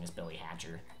rage-inducing as Billy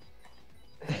Hatcher.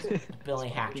 Billy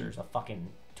Hatcher's a fucking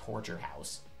torture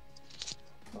house.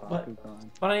 Bakugan.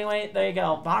 But anyway, there you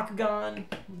go. Bakugan,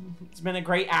 it's been a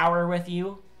great hour with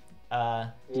you.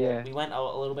 Yeah. We went a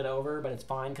little bit over, but it's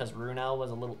fine because Runel was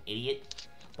a little idiot.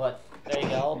 But there you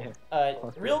go.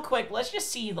 Real quick, let's just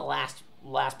see the last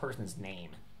person's name,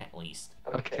 at least.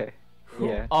 Okay.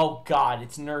 Yeah. Oh god,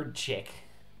 it's Nerd Chick.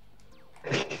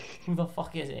 Who the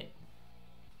fuck is it?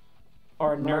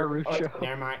 Or Nerd... Naruto.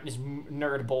 never mind, it's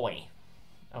Nerd Boy.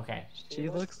 Okay. She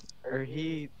looks, or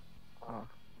he, oh,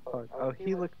 fuck. Oh,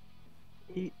 he looks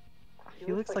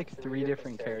like 3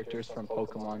 different characters from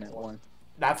Pokemon at once.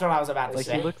 That's what I was about to Like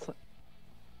say.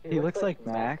 he looks like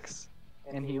Max,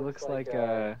 and he looks like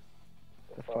the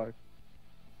fuck.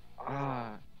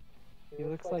 He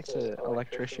looks like the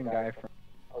electrician guy from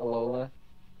Alola,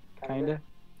 kinda.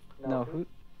 No, who?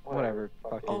 Whatever.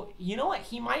 Fuck Oh, you know what?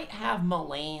 He might have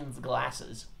Mullane's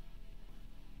glasses.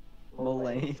 it.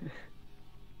 Mullane.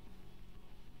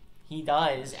 He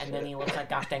does, and then he looks like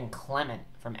gosh dang Clement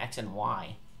from X and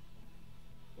Y.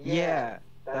 Yeah,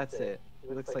 that's it.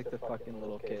 He looks like the fucking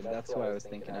little kid. That's what I was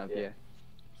thinking of. Yeah.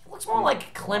 He looks more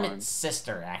like Clement's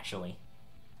sister, actually.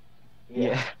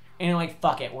 Yeah. Anyway,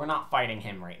 fuck it. We're not fighting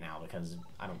him right now because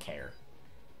I don't care.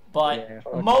 But Yeah,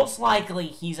 fuck most likely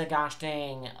he's a gosh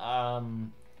dang,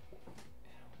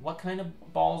 what kind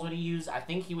of balls would he use? I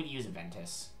think he would use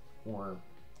Ventus. Or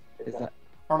Is that?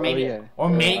 maybe yeah. or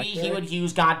maybe Electric? he would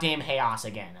use goddamn Chaos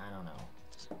again. I don't know.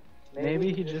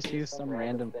 Maybe he just used some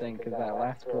random thing because that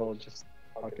last girl just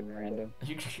fucking random.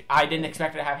 I didn't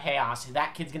expect her to have Chaos.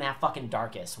 That kid's gonna have fucking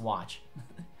Darkest. Watch.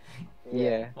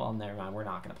 Yeah. Well, never mind. We're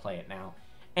not gonna play it now.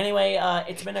 Anyway,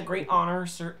 it's been a great honor,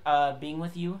 sir, being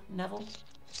with you, Neville.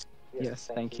 Yes.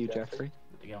 Thank you, Jeffrey.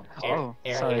 There you go. Oh,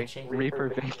 Air sorry. handshake. Reaper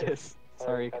Vegas.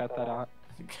 Sorry, cut that out.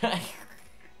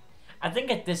 I think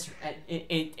at this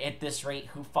rate,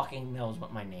 who fucking knows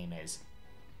what my name is?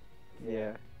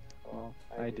 Yeah. Well,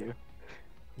 I do.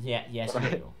 Yeah, yes,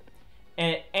 you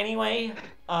do. Anyway,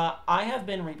 I have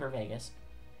been Reaper Vegas.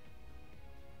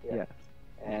 Yes.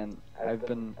 And I've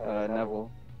been Neville.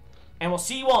 And we'll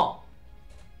see you all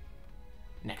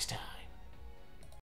next time.